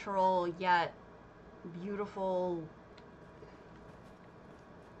natural yet beautiful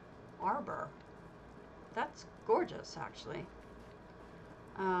arbor. That's gorgeous, actually.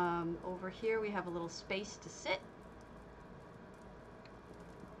 Over here we have a little space to sit.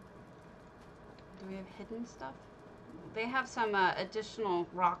 Do we have hidden stuff? They have some additional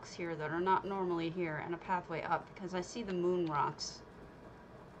rocks here that are not normally here, and a pathway up, because I see the moon rocks.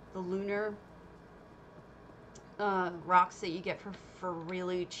 The lunar rocks that you get for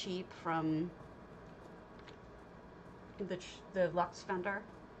really cheap from the Lux vendor.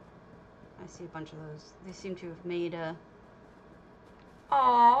 I see a bunch of those. They seem to have made a...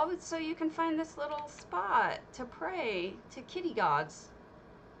 Oh, so you can find this little spot to pray to kitty gods.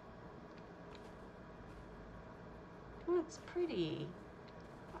 That's pretty.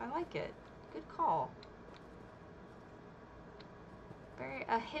 I like it. Good call.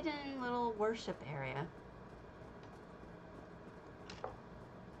 a hidden little worship area.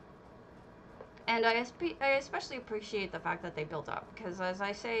 And I especially appreciate the fact that they build up, because as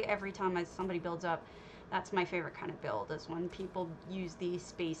I say every time somebody builds up, that's my favorite kind of build, is when people use the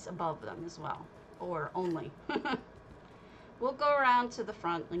space above them as well, or only. We'll go around to the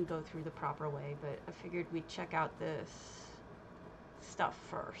front and go through the proper way, but I figured we'd check out this stuff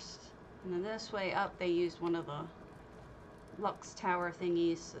first. And then this way up, they used one of the Lux Tower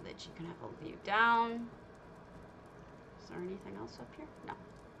thingies so that you can have a view down. Is there anything else up here? No.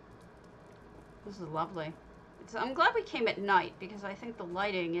 This is lovely. I'm glad we came at night, because I think the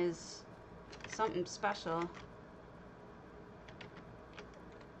lighting is something special.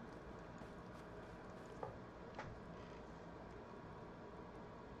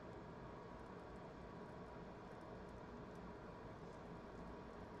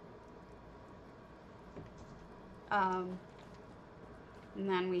 And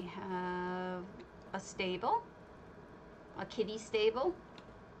then we have a stable, a kitty stable.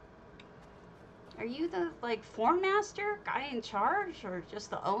 Are you the, like, form master, guy in charge, or just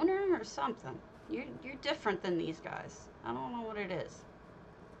the owner, or something? You're different than these guys. I don't know what it is.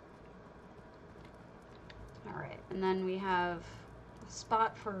 Alright, and then we have a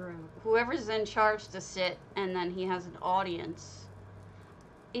spot for whoever's in charge to sit, and then he has an audience.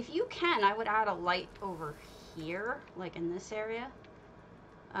 If you can, I would add a light over here, like in this area.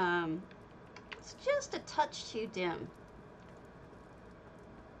 It's just a touch too dim.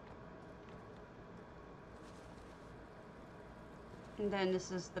 And then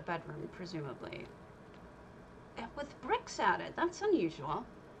this is the bedroom, presumably. With bricks added, that's unusual.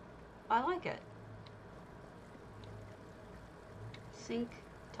 I like it. Sink,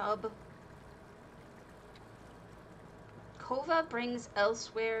 tub. Kova brings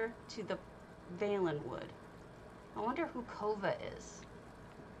Elsweyr to the Valenwood. I wonder who Kova is.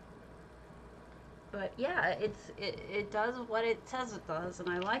 But yeah, it does what it says it does, and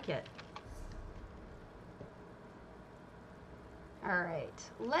I like it. Alright,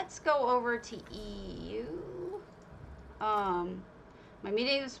 let's go over to EU. My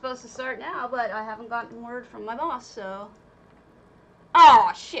meeting is supposed to start now, but I haven't gotten word from my boss, so...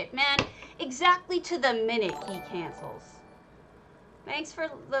 Oh, shit, man. Exactly to the minute he cancels. Thanks for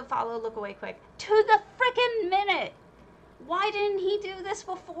the follow, look away quick. To the frickin' minute! Why didn't he do this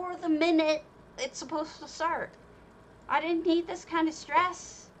before the minute it's supposed to start? I didn't need this kind of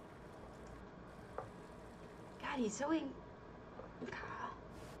stress. God, he's so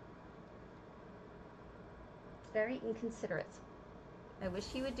very inconsiderate. I wish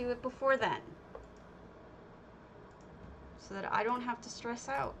he would do it before then, so that I don't have to stress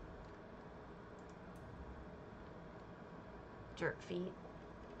out. Jerk feet.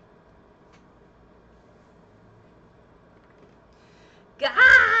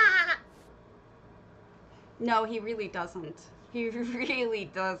 Gah! No, he really doesn't. He really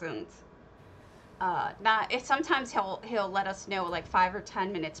doesn't. Sometimes he'll let us know like 5 or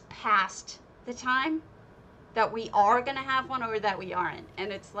 10 minutes past the time that we are gonna have one or that we aren't,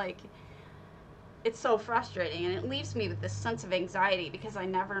 and it's like, it's so frustrating, and it leaves me with this sense of anxiety because I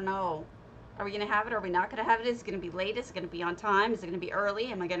never know. Are we gonna have it? Are we not gonna have it? Is it gonna be late? Is it gonna be on time? Is it gonna be early?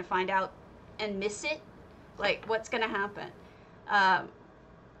 Am I gonna find out and miss it? Like, what's gonna happen?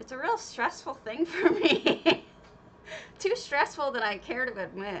 It's a real stressful thing for me. Too stressful that I care to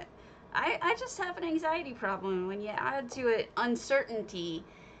admit. I just have an anxiety problem. When you add to it uncertainty,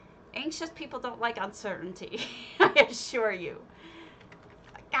 anxious people don't like uncertainty. I assure you.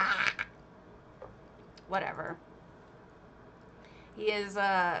 Ah. Whatever. He is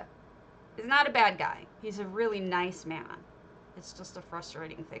not a bad guy. He's a really nice man. It's just a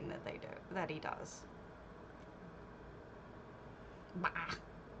frustrating thing that he does. Bah.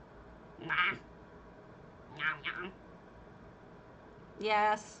 Nah.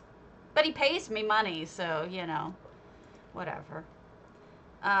 Yes. But he pays me money, so, you know, whatever.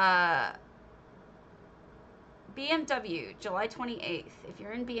 BMW, July 28th. If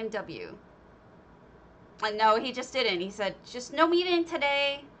you're in BMW. No, he just didn't. He said, just no meeting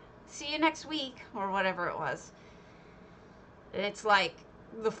today. See you next week, or whatever it was. It's like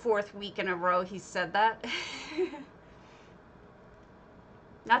the 4th week in a row he said that.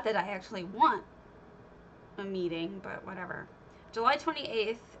 Not that I actually want a meeting, but whatever. July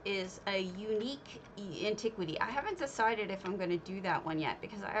 28th is a unique antiquity. I haven't decided if I'm going to do that one yet,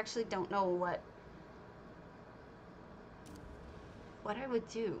 because I actually don't know what I would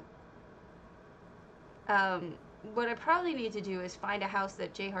do. What I probably need to do is find a house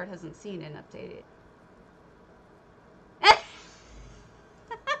that J-Heart hasn't seen and update it.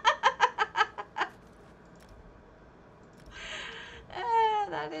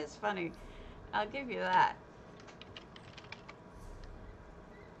 is funny. I'll give you that.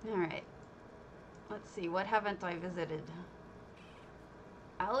 Alright. Let's see, what haven't I visited?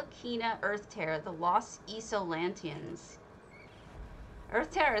 Alakina Earthtear, the Lost Esolantians.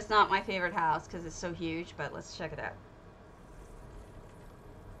 Earthtear is not my favorite house because it's so huge, but let's check it out.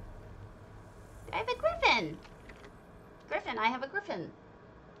 I have a griffin! Griffin, I have a griffin.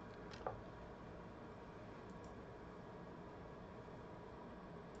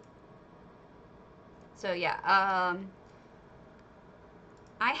 So yeah,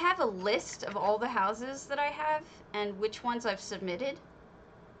 I have a list of all the houses that I have and which ones I've submitted.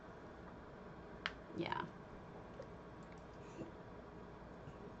 Yeah.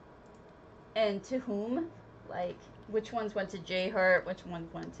 And to whom? Like, which ones went to J-Hurt, which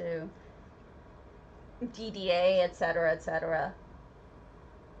ones went to DDA, etc., etc.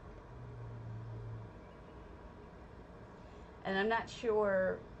 And I'm not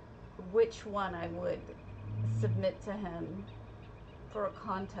sure which one I would submit to him for a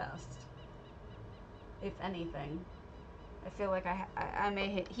contest, if anything. I feel like I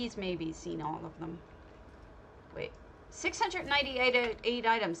may, he's maybe seen all of them. Wait, 698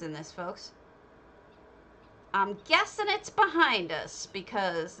 items in this, folks. I'm guessing it's behind us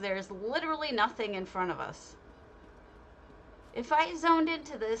because there's literally nothing in front of us. If I zoned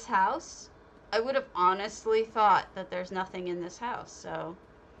into this house, I would have honestly thought that there's nothing in this house, so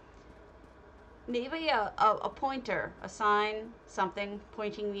maybe a pointer, a sign, something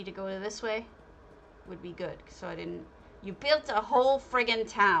pointing me to go to this way would be good, so I didn't... You built a whole friggin'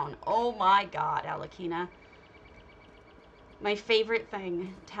 town. Oh my god, Alakina. My favorite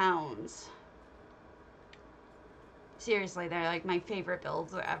thing, towns. Seriously, they're like my favorite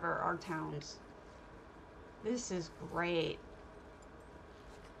builds ever are towns. This is great.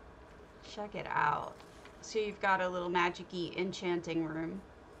 Check it out. So you've got a little magic-y enchanting room.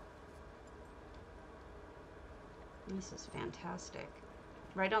 This is fantastic.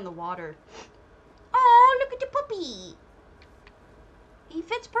 Right on the water. Oh, look at the puppy! He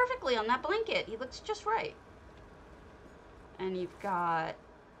fits perfectly on that blanket. He looks just right. And you've got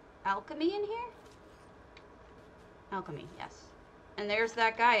alchemy in here? Alchemy, yes. And there's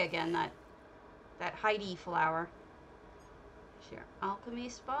that guy again, that Heidi flower. Here's your alchemy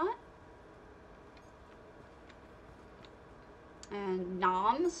spot. And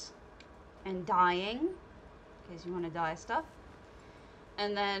noms. And dyeing, in case you want to dye stuff.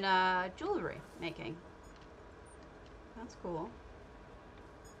 And then jewelry making. That's cool.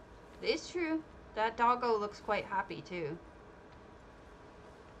 It's true. That doggo looks quite happy too.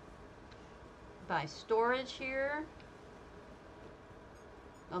 Buy storage here.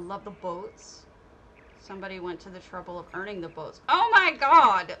 I love the boats. Somebody went to the trouble of earning the boats. Oh my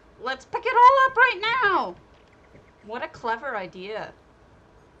god! Let's pick it all up right now! What a clever idea.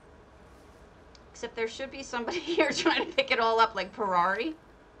 Except there should be somebody here trying to pick it all up like Ferrari.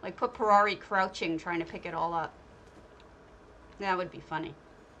 Like put Ferrari crouching trying to pick it all up. That would be funny.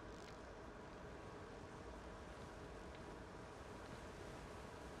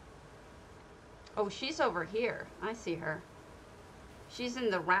 Oh, she's over here. I see her. She's in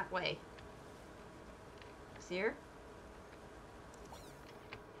the ratway. See her?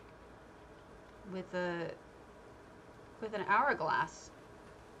 With an hourglass.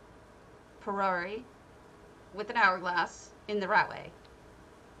 Ferrari. With an hourglass in the ratway.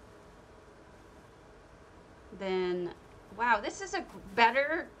 Then, wow, this is a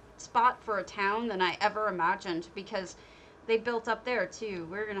better spot for a town than I ever imagined because they built up there too.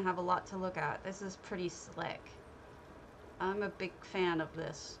 We're gonna have a lot to look at. This is pretty slick. I'm a big fan of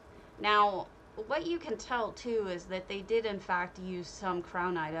this. Now, what you can tell too is that they did in fact use some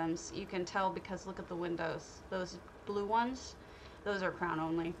crown items. You can tell because look at the windows. Those blue ones, those are crown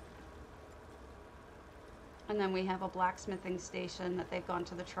only. And then we have a blacksmithing station that they've gone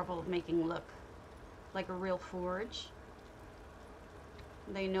to the trouble of making look like a real forge.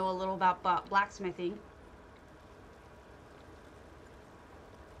 They know a little about blacksmithing.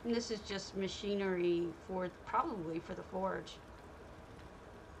 And this is just machinery for probably for the forge.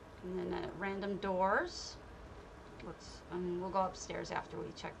 And then random doors. We'll go upstairs after we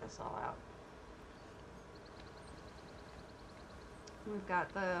check this all out. We've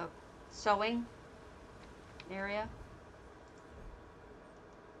got the sewing area,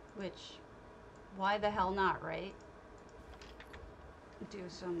 which why the hell not, right? Do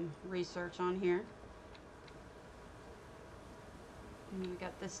some research on here. And we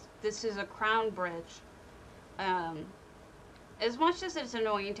got this. This is a crown bridge. As much as it's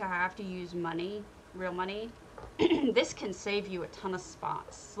annoying to have to use money, real money, this can save you a ton of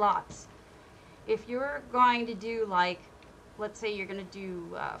slots. If you're going to do like let's say you're going to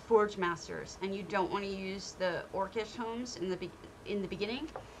do Forge Masters and you don't want to use the Orcish homes in the beginning,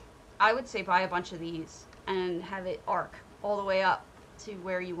 I would say buy a bunch of these and have it arc all the way up to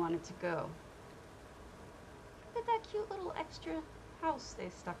where you want it to go. Look at that cute little extra house they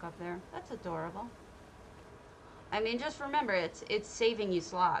stuck up there. That's adorable. I mean, just remember, it's saving you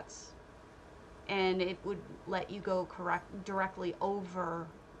slots, and it would let you go directly over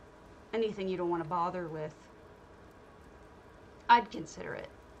anything you don't want to bother with. I'd consider it.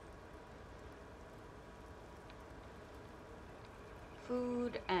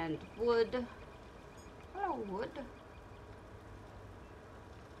 Food and wood. Hello, wood.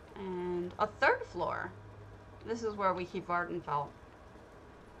 And a third floor. This is where we keep Vardenfell.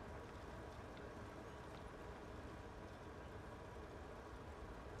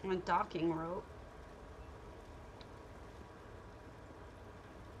 And a docking rope.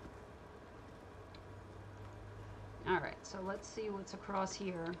 Alright, so let's see what's across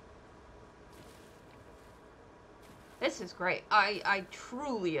here. This is great. I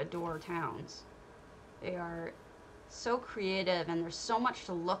truly adore towns. They are so creative and there's so much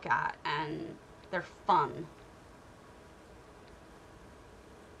to look at and they're fun.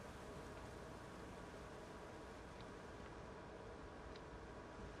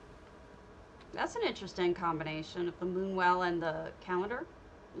 That's an interesting combination of the Moonwell and the calendar.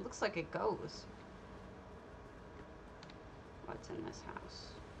 It looks like it goes. What's in this house?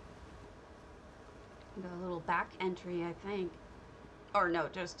 The little back entry, I think. Or no,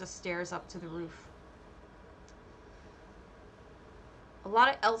 just the stairs up to the roof. A lot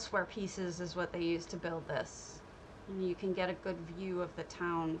of Elsweyr pieces is what they use to build this. And you can get a good view of the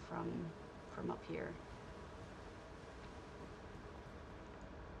town from up here.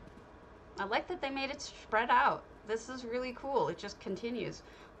 I like that they made it spread out. This is really cool. It just continues.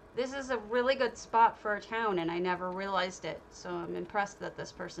 This is a really good spot for a town, and I never realized it. So I'm impressed that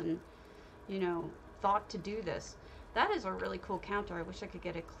this person, you know, thought to do this. That is a really cool counter. I wish I could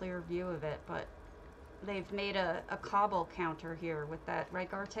get a clear view of it, but they've made a cobble counter here with that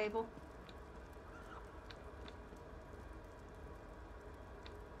Rhaegar table.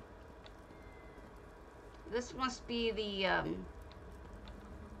 This must be the,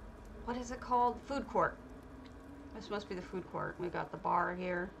 what is it called? Food court. This must be the food court. We got the bar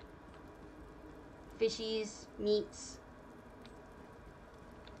here. Fishies, meats.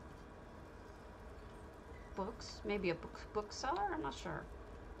 Books. Maybe a bookseller? I'm not sure.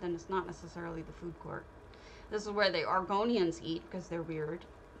 Then it's not necessarily the food court. This is where the Argonians eat because they're weird.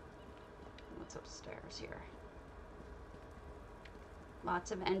 What's upstairs here?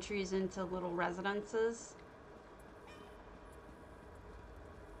 Lots of entries into little residences.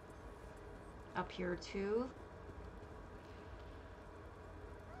 Up here too.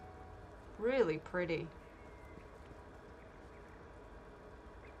 Really pretty.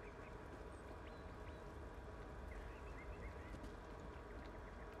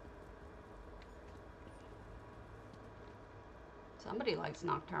 Somebody likes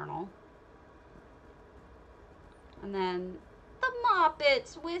nocturnal. And then the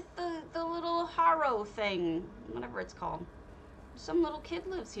Moppets with the little harrow thing, whatever it's called. Some little kid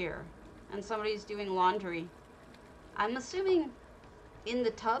lives here. And somebody's doing laundry. I'm assuming in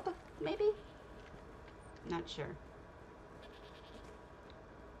the tub, maybe? Not sure.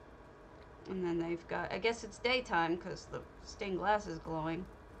 And then they've got, I guess it's daytime because the stained glass is glowing.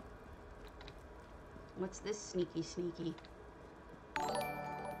 What's this sneaky?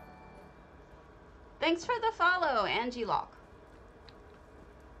 Thanks for the follow, Angie Locke.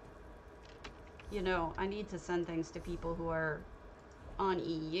 You know, I need to send things to people who are on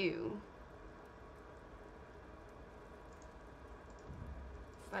EU.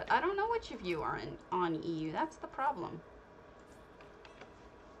 But I don't know which of you are on EU. That's the problem.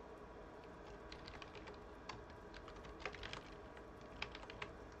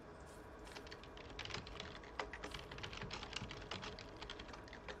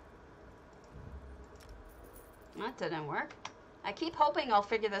 That didn't work. I keep hoping I'll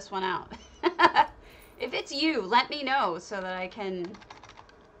figure this one out. If it's you, let me know so that I can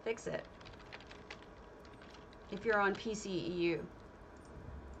fix it. If you're on PC EU.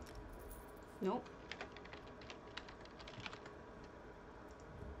 Nope.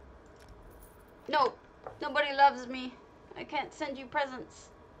 Nope. Nobody loves me. I can't send you presents.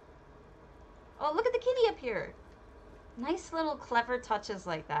 Oh, look at the kitty up here. Nice little clever touches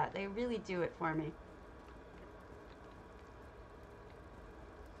like that. They really do it for me.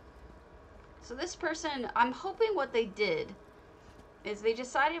 So this person, I'm hoping what they did is they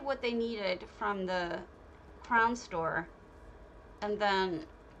decided what they needed from the crown store and then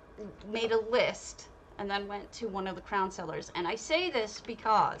made a list and then went to one of the crown sellers. And I say this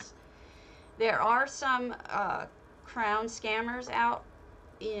because there are some crown scammers out.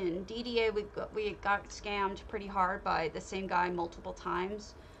 In DDA, we got scammed pretty hard by the same guy multiple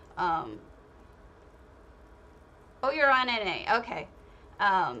times. Oh, you're on NA. Okay.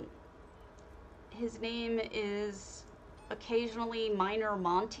 His name is occasionally Minor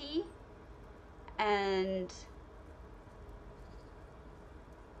Monty, and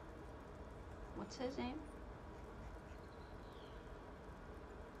what's his name?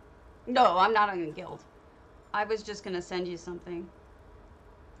 No, I'm not on a guild. I was just gonna send you something.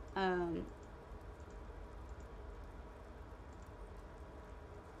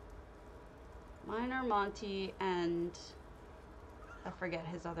 Minor Monty, and I forget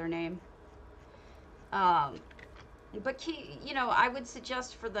his other name. But you know, I would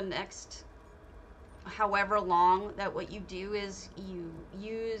suggest for the next however long that what you do is you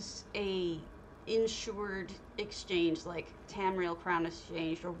use a insured exchange like Tamriel Crown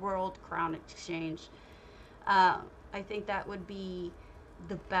Exchange or World Crown Exchange. I think that would be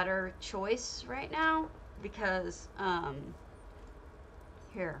the better choice right now, because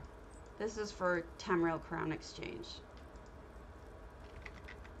here, this is for Tamriel Crown Exchange.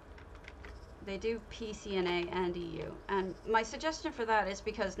 They do PCNA and EU, and my suggestion for that is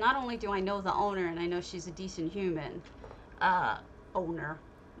because not only do I know the owner and I know she's a decent human owner,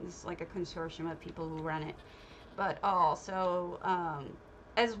 it's like a consortium of people who run it, but also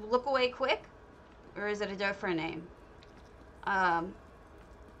as Look Away Quick, or is it a different name?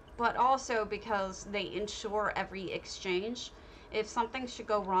 But also because they insure every exchange. If something should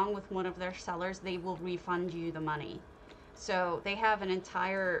go wrong with one of their sellers, they will refund you the money. So they have an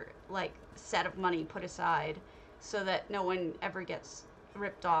entire like set of money put aside so that no one ever gets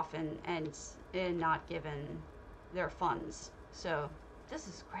ripped off and not given their funds. So this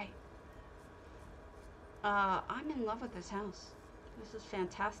is great. I'm in love with this house. This is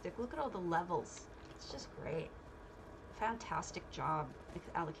fantastic. Look at all the levels. It's just great. Fantastic job,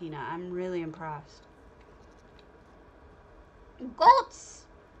 Alakina. I'm really impressed. Goats!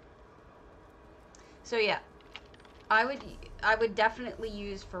 So yeah, I would definitely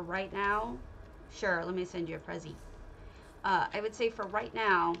use for right now. Sure, let me send you a Prezi. I would say for right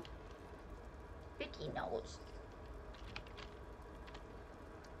now, Vicky knows.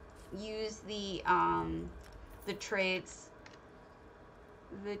 Use the trades.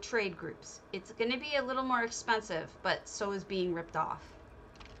 The trade groups. It's going to be a little more expensive, but so is being ripped off.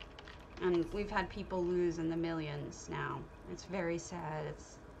 And we've had people lose in the millions now. It's very sad.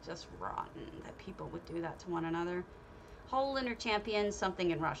 It's just rotten that people would do that to one another. Whole inner champion,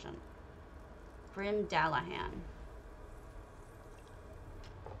 something in Russian. Grim Dallahan.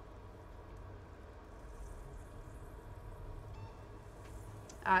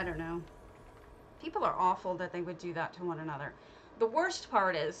 I don't know. People are awful that they would do that to one another. The worst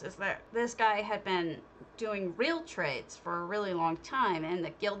part is that this guy had been doing real trades for a really long time, and the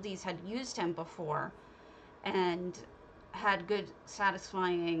guildies had used him before and had good,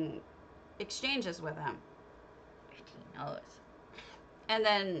 satisfying exchanges with him. He knows. And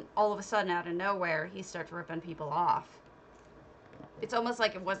then all of a sudden, out of nowhere, he starts ripping people off. It's almost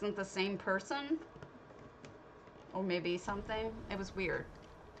like it wasn't the same person, or maybe something. It was weird.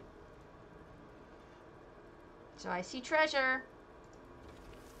 So I see treasure.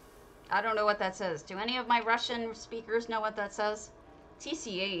 I don't know what that says. Do any of my Russian speakers know what that says?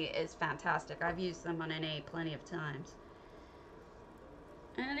 TCA is fantastic. I've used them on NA plenty of times.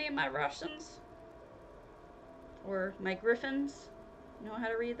 Any of my Russians? Or my Griffins know how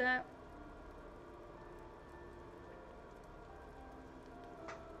to read that?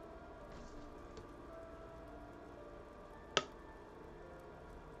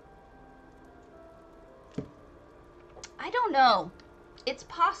 I don't know. It's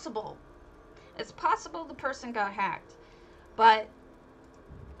possible. It's possible the person got hacked. But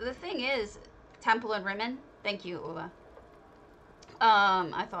the thing is, Temple and Rimmon, thank you, Uwa.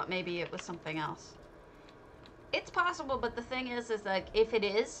 I thought maybe it was something else. It's possible, but the thing is like, if it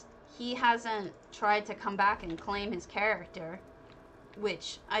is, he hasn't tried to come back and claim his character,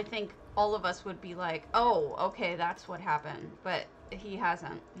 which I think all of us would be like, oh, okay, that's what happened. But he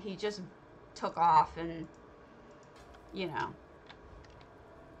hasn't. He just took off and, you know.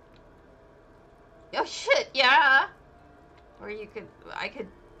 Oh shit, yeah. Or I could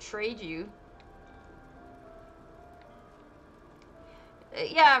trade you.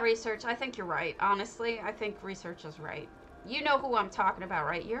 Yeah, research, I think you're right. Honestly, I think research is right. You know who I'm talking about,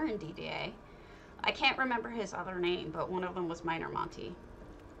 right? You're in DDA. I can't remember his other name, but one of them was Minor Monty.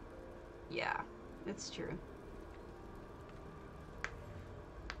 Yeah, it's true.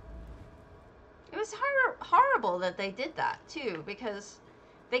 It was horrible that they did that, too, because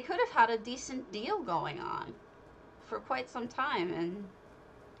they could have had a decent deal going on for quite some time, and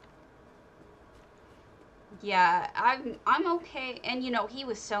yeah, I'm okay. And, you know, he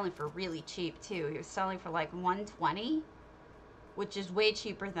was selling for really cheap, too. He was selling for, like, 120, which is way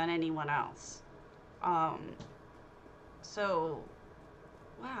cheaper than anyone else. So,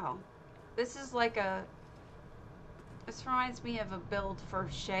 wow. This is like this reminds me of a build for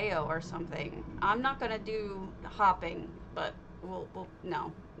Sheo or something. I'm not gonna do hopping, but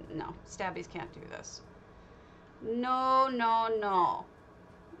no. Stabbies can't do this. No.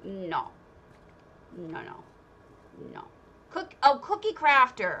 Cookie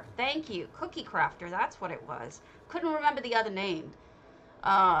Crafter. Thank you. Cookie Crafter, that's what it was. Couldn't remember the other name.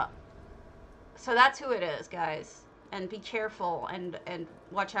 So that's who it is, guys. And be careful and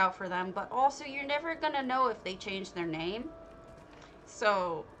watch out for them. But also, you're never going to know if they change their name.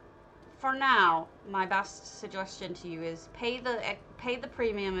 So, for now, my best suggestion to you is pay the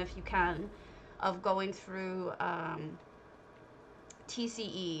premium if you can of going through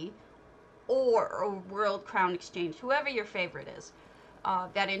TCE or World Crown Exchange, whoever your favorite is,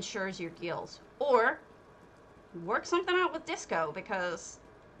 that insures your deals. Or work something out with Disco, because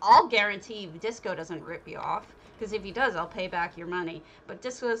I'll guarantee Disco doesn't rip you off. Because if he does, I'll pay back your money. But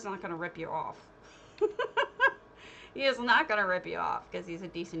Disco is not going to rip you off. He is not going to rip you off because he's a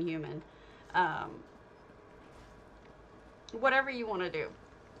decent human. Whatever you want to do.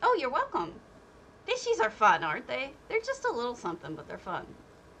 Oh, you're welcome. Fishies are fun, aren't they? They're just a little something, but they're fun.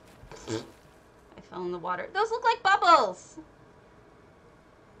 I fell in the water. Those look like bubbles.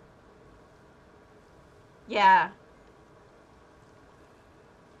 Yeah.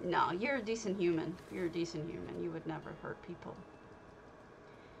 No, you're a decent human. You're a decent human. You would never hurt people.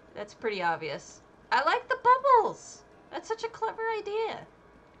 That's pretty obvious. I like the bubbles. That's such a clever idea.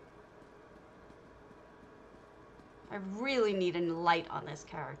 I really need a light on this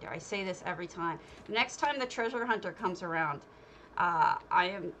character. I say this every time. The next time the treasure hunter comes around,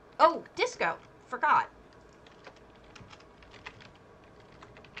 oh, Disco. Forgot.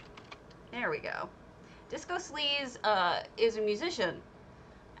 There we go. Disco Sleaze is a musician.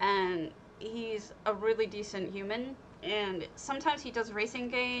 And he's a really decent human, and sometimes he does racing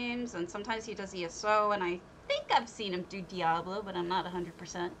games, and sometimes he does ESO, and I think I've seen him do Diablo, but I'm not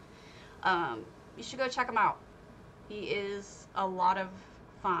 100%. You should go check him out. He is a lot of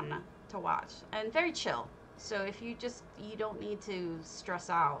fun to watch, and very chill. So if you don't need to stress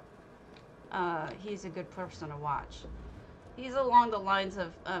out, he's a good person to watch. He's along the lines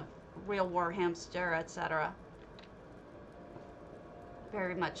of Real War Hamster, etc.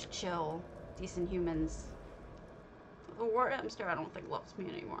 Very much chill, decent humans. The War Hamster, I don't think loves me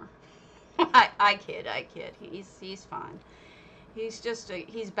anymore. I kid. He's fine.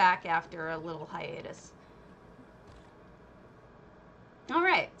 He's back after a little hiatus. All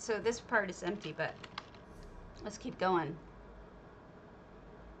right, so this part is empty, but let's keep going.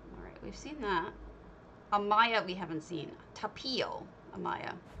 All right, we've seen that. Amaya we haven't seen. Tapio,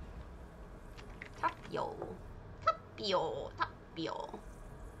 Amaya. Tapio.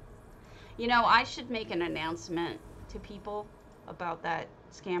 You know, I should make an announcement to people about that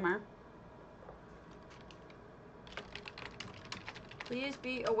scammer. Please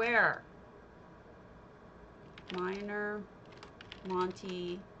be aware. Minor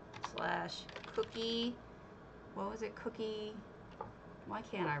Monty / Cookie. What was it? Cookie. Why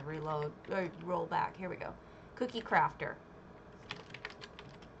can't I reload or roll back? Here we go. Cookie Crafter.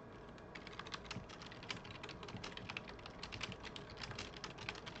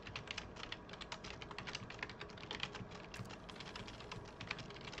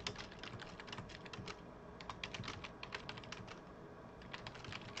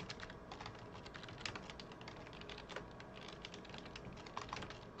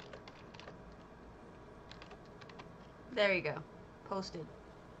 There you go. Posted.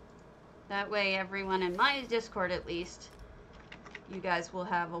 That way everyone in my Discord, at least, you guys will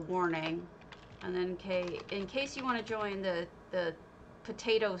have a warning. And then in case you want to join the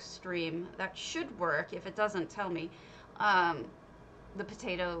potato stream, that should work. If it doesn't, tell me. The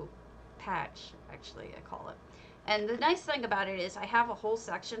potato patch, actually, I call it. And the nice thing about it is I have a whole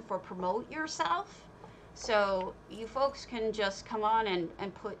section for promote yourself. So you folks can just come on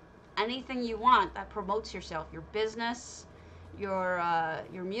and put anything you want that promotes yourself, your business, your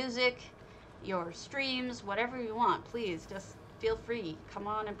music, your streams, whatever you want. Please just feel free, come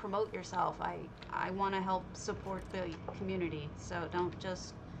on and promote yourself. I want to help support the community, so don't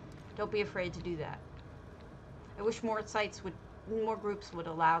be afraid to do that. I wish more groups would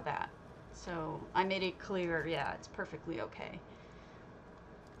allow that, so I made it clear. Yeah, it's perfectly okay.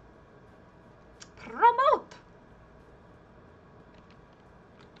 Promote!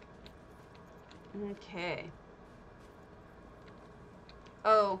 Okay.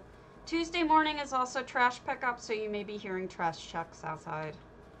 Oh, Tuesday morning is also trash pickup, so you may be hearing trash trucks outside.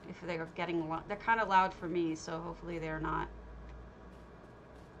 If they're getting, they're kind of loud for me, so hopefully they're not.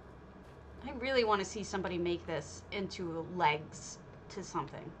 I really want to see somebody make this into legs to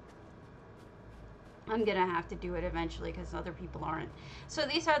something. I'm gonna have to do it eventually because other people aren't. So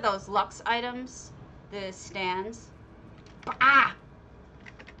these are those luxe items, the stands. Ah!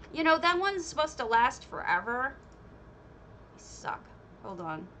 You know, that one's supposed to last forever. They suck. Hold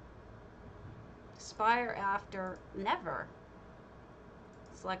on. Expire after never.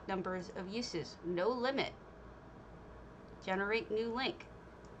 Select numbers of uses. No limit. Generate new link.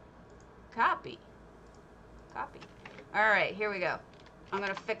 Copy. Copy. Alright, here we go. I'm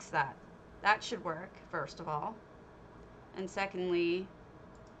gonna fix that. That should work, first of all. And secondly,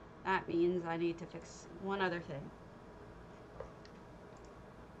 that means I need to fix one other thing.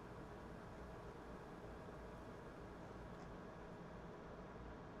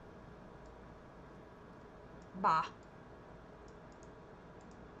 Bah.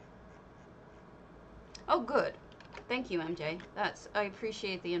 Oh, good. Thank you, MJ. I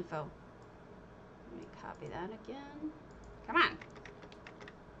appreciate the info. Let me copy that again. Come on.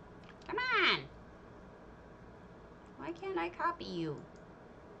 Come on. Why can't I copy you?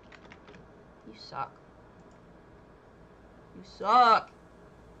 You suck. You suck.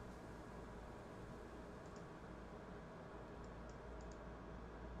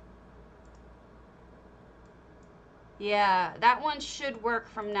 Yeah, that one should work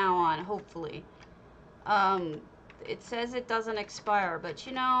from now on, hopefully. It says it doesn't expire, but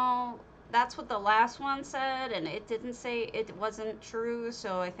you know, that's what the last one said, and it didn't say it wasn't true,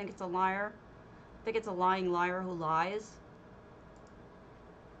 so I think it's a liar. I think it's a lying liar who lies.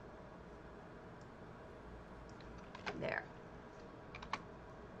 There.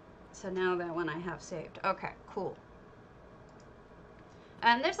 So now that one I have saved. Okay, cool.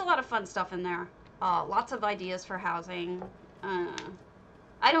 And there's a lot of fun stuff in there. Lots of ideas for housing.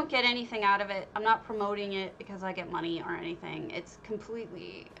 I don't get anything out of it. I'm not promoting it because I get money or anything. It's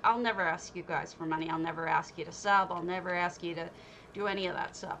completely... I'll never ask you guys for money. I'll never ask you to sub. I'll never ask you to do any of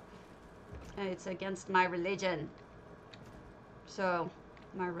that stuff. And it's against my religion. So,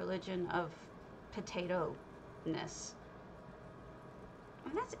 my religion of potato-ness.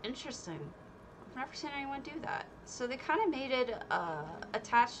 Oh, that's interesting. I've never seen anyone do that. So they kind of made it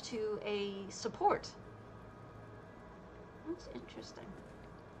attached to a support. That's interesting.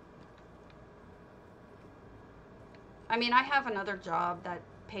 I mean, I have another job that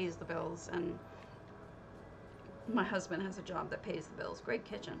pays the bills, and my husband has a job that pays the bills. Great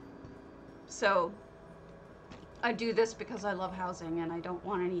kitchen. So I do this because I love housing and I don't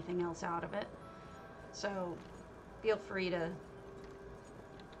want anything else out of it. So feel free to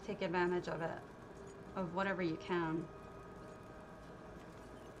take advantage of it, of whatever you can.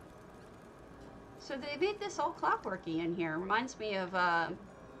 So they made this all clockworky in here. Reminds me of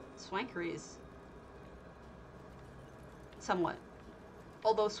Swankery's. Somewhat.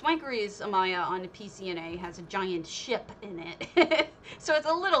 Although Swankery's Amaya on the PCNA has a giant ship in it. So it's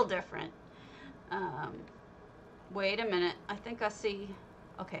a little different. Wait a minute. I think I see...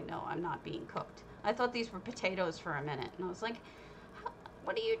 Okay, no, I'm not being cooked. I thought these were potatoes for a minute. And I was like,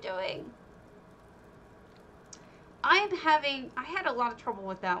 what are you doing? I had a lot of trouble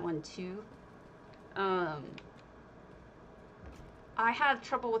with that one too. I had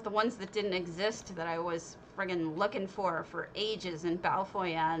trouble with the ones that didn't exist that I was friggin' looking for ages in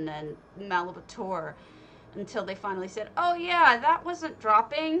Balfoyan and Malabator until they finally said, oh yeah, that wasn't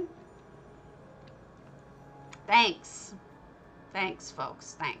dropping. Thanks. Thanks,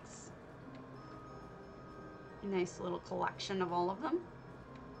 folks. Thanks. Nice little collection of all of them.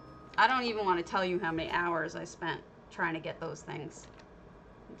 I don't even want to tell you how many hours I spent trying to get those things.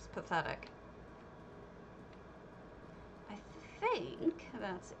 It's pathetic. I think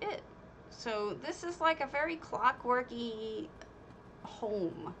that's it. So this is like a very clockworky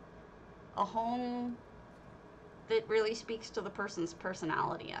home. A home that really speaks to the person's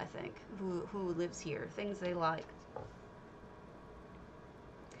personality, I think, who lives here, things they like.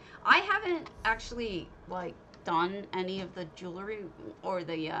 I haven't actually, like, done any of the jewelry or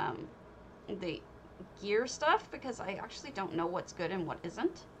the gear stuff because I actually don't know what's good and what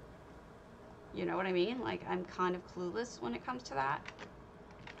isn't. You know what I mean? Like, I'm kind of clueless when it comes to that.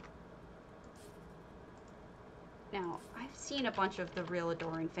 Now, I've seen a bunch of the Real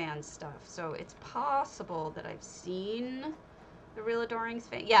Adoring Fans stuff, so it's possible that I've seen the Real Adoring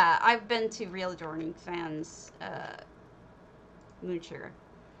Fans. Yeah, I've been to Real Adoring Fans, Moonsugar.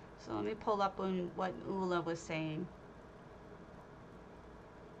 So let me pull up on what Ula was saying.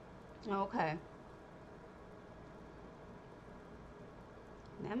 Okay.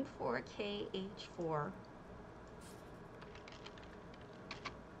 M4KH4.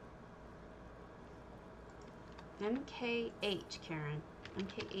 MKH, Karen.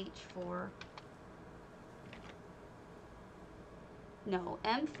 MKH4. No,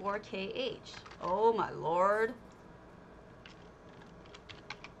 M4KH. Oh my lord.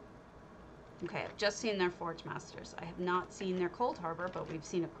 Okay, I've just seen their Forge Masters. I have not seen their Coldharbour, but we've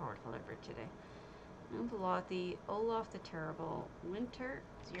seen a Coldharbour today. Velothi, Olaf the Terrible, Winter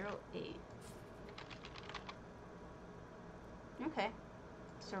 08. Okay.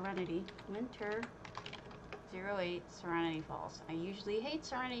 Serenity, Winter 08, Serenity Falls. I usually hate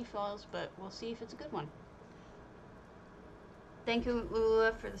Serenity Falls, but we'll see if it's a good one. Thank you,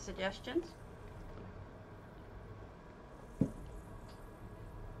 Lula, for the suggestions.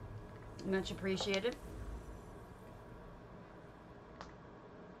 Much appreciated.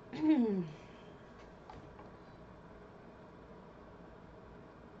 Come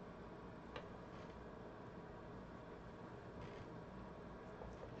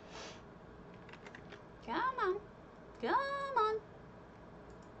on. Come on.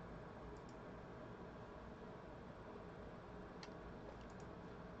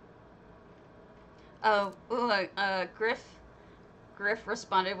 Oh, Ula, Griff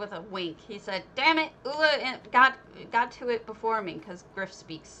responded with a wink. He said, "Damn it, Ula got to it before me," because Griff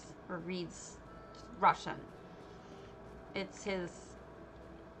speaks or reads Russian. It's his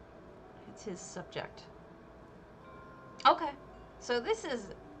subject. Okay, so this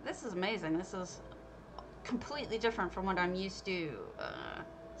is amazing. This is completely different from what I'm used to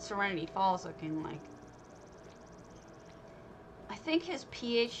Serenity Falls looking like. I think his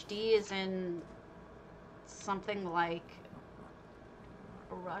PhD is in something like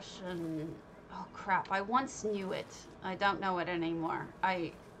Russian. Oh crap, I once knew it. I don't know it anymore.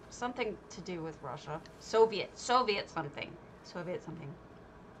 Something to do with Russia. Soviet something.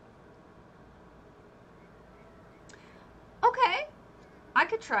 Okay, I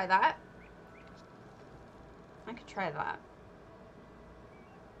could try that. I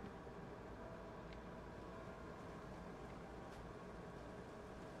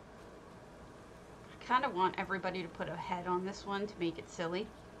kind of want everybody to put a head on this one to make it silly.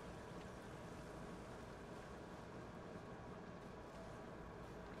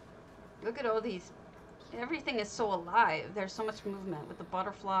 Look at all these. Everything is so alive. There's so much movement with the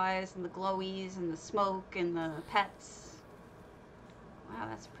butterflies and the glowies and the smoke and the pets. Wow,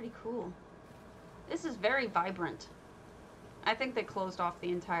 that's pretty cool. This is very vibrant. I think they closed off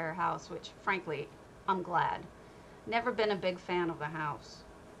the entire house, which, frankly, I'm glad. Never been a big fan of the house.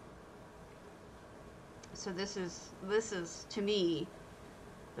 So this is, to me,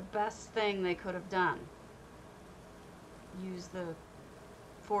 the best thing they could have done. Use the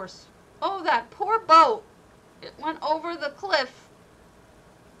force. Oh, that poor boat! It went over the cliff.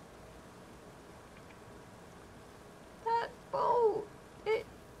 That boat, it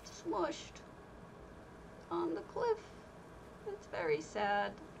smushed on the cliff. It's very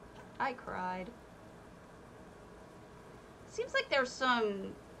sad. I cried. Seems like there's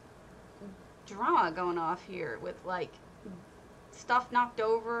some drama going off here with like stuff knocked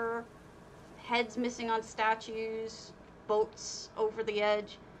over, heads missing on statues, boats over the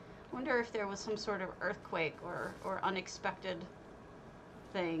edge. Wonder if there was some sort of earthquake or unexpected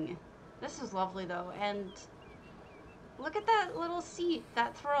thing. This is lovely though, and look at that little seat,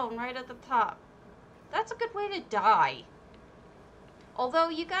 that throne right at the top. That's a good way to die. Although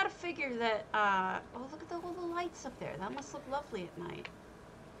you gotta figure that, oh look at all the lights up there. That must look lovely at night.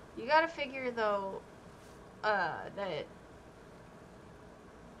 You gotta figure though, that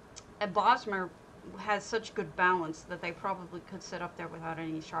a Bosmer has such good balance that they probably could sit up there without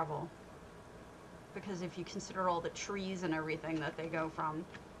any trouble. Because if you consider all the trees and everything that they go from,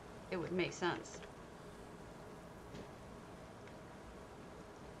 it would make sense.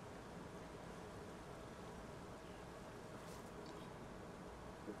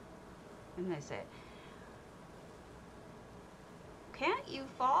 And they say, "Can't you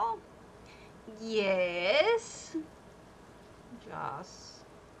fall?" Yes. Joss.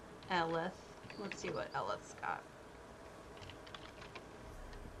 Elith. Let's see what Elith's got.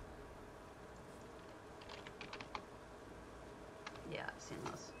 Yeah, I've seen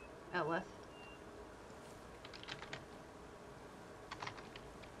those. Elith.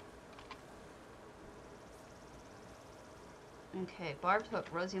 Okay, Barbed Hook,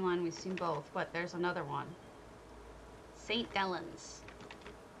 Rosy Line, we've seen both, but there's another one. St. Delyns.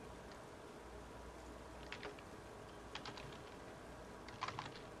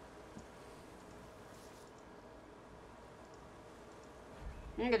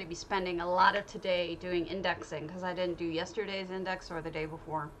 I'm going to be spending a lot of today doing indexing because I didn't do yesterday's index or the day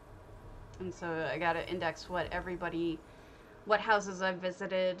before. And so I got to index what houses I've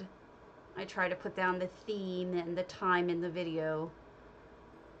visited. I try to put down the theme and the time in the video.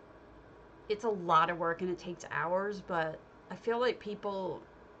 It's a lot of work and it takes hours, but I feel like people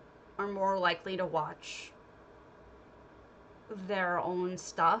are more likely to watch their own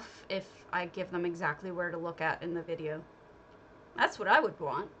stuff if I give them exactly where to look at in the video. That's what I would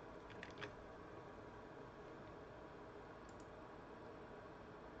want.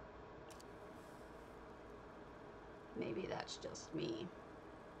 Maybe that's just me.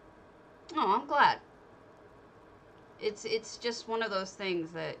 Oh, I'm glad. It's just one of those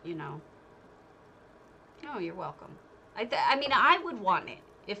things that, you know. Oh, you're welcome. I mean, I would want it.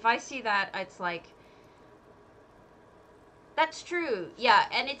 If I see that, it's like, that's true. Yeah,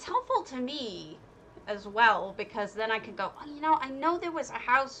 and it's helpful to me as well, because then I can go, oh, you know, I know there was a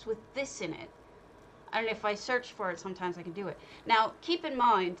house with this in it. And if I search for it, sometimes I can do it. Now, keep in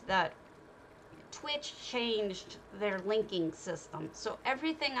mind that Twitch changed their linking system. So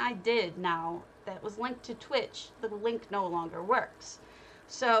everything I did now that was linked to Twitch, the link no longer works.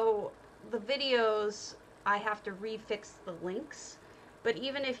 So the videos, I have to refix the links. But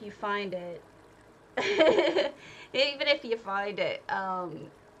even if you find it, even if you find it,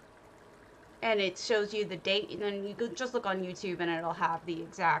 and it shows you the date, and then you could just look on YouTube and it'll have the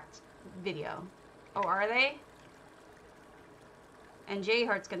exact video. Oh, are they? And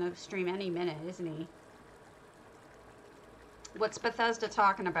J-Heart's gonna stream any minute, isn't he? What's Bethesda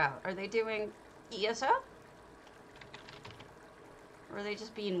talking about? Are they doing ESO? Or are they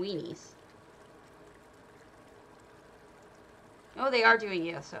just being weenies? Oh, they are doing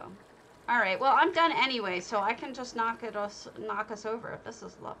ESO. Alright, well, I'm done anyway, so I can just knock us over. This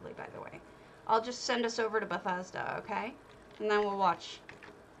is lovely, by the way. I'll just send us over to Bethesda, okay? And then we'll watch.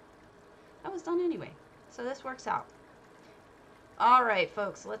 That was done anyway, so this works out. Alright,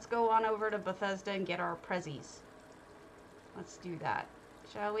 folks, let's go on over to Bethesda and get our prezzies. Let's do that,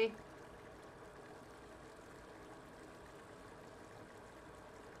 shall we?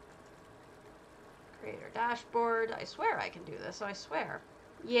 Create our dashboard. I swear I can do this, I swear.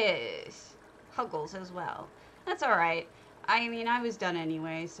 Yes. Huggles as well. That's alright. I mean, I was done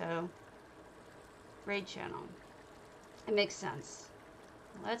anyway, so... Raid channel. It makes sense.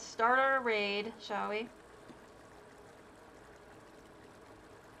 Let's start our raid, shall we?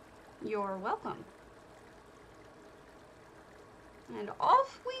 You're welcome. And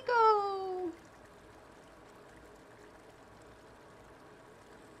off we go!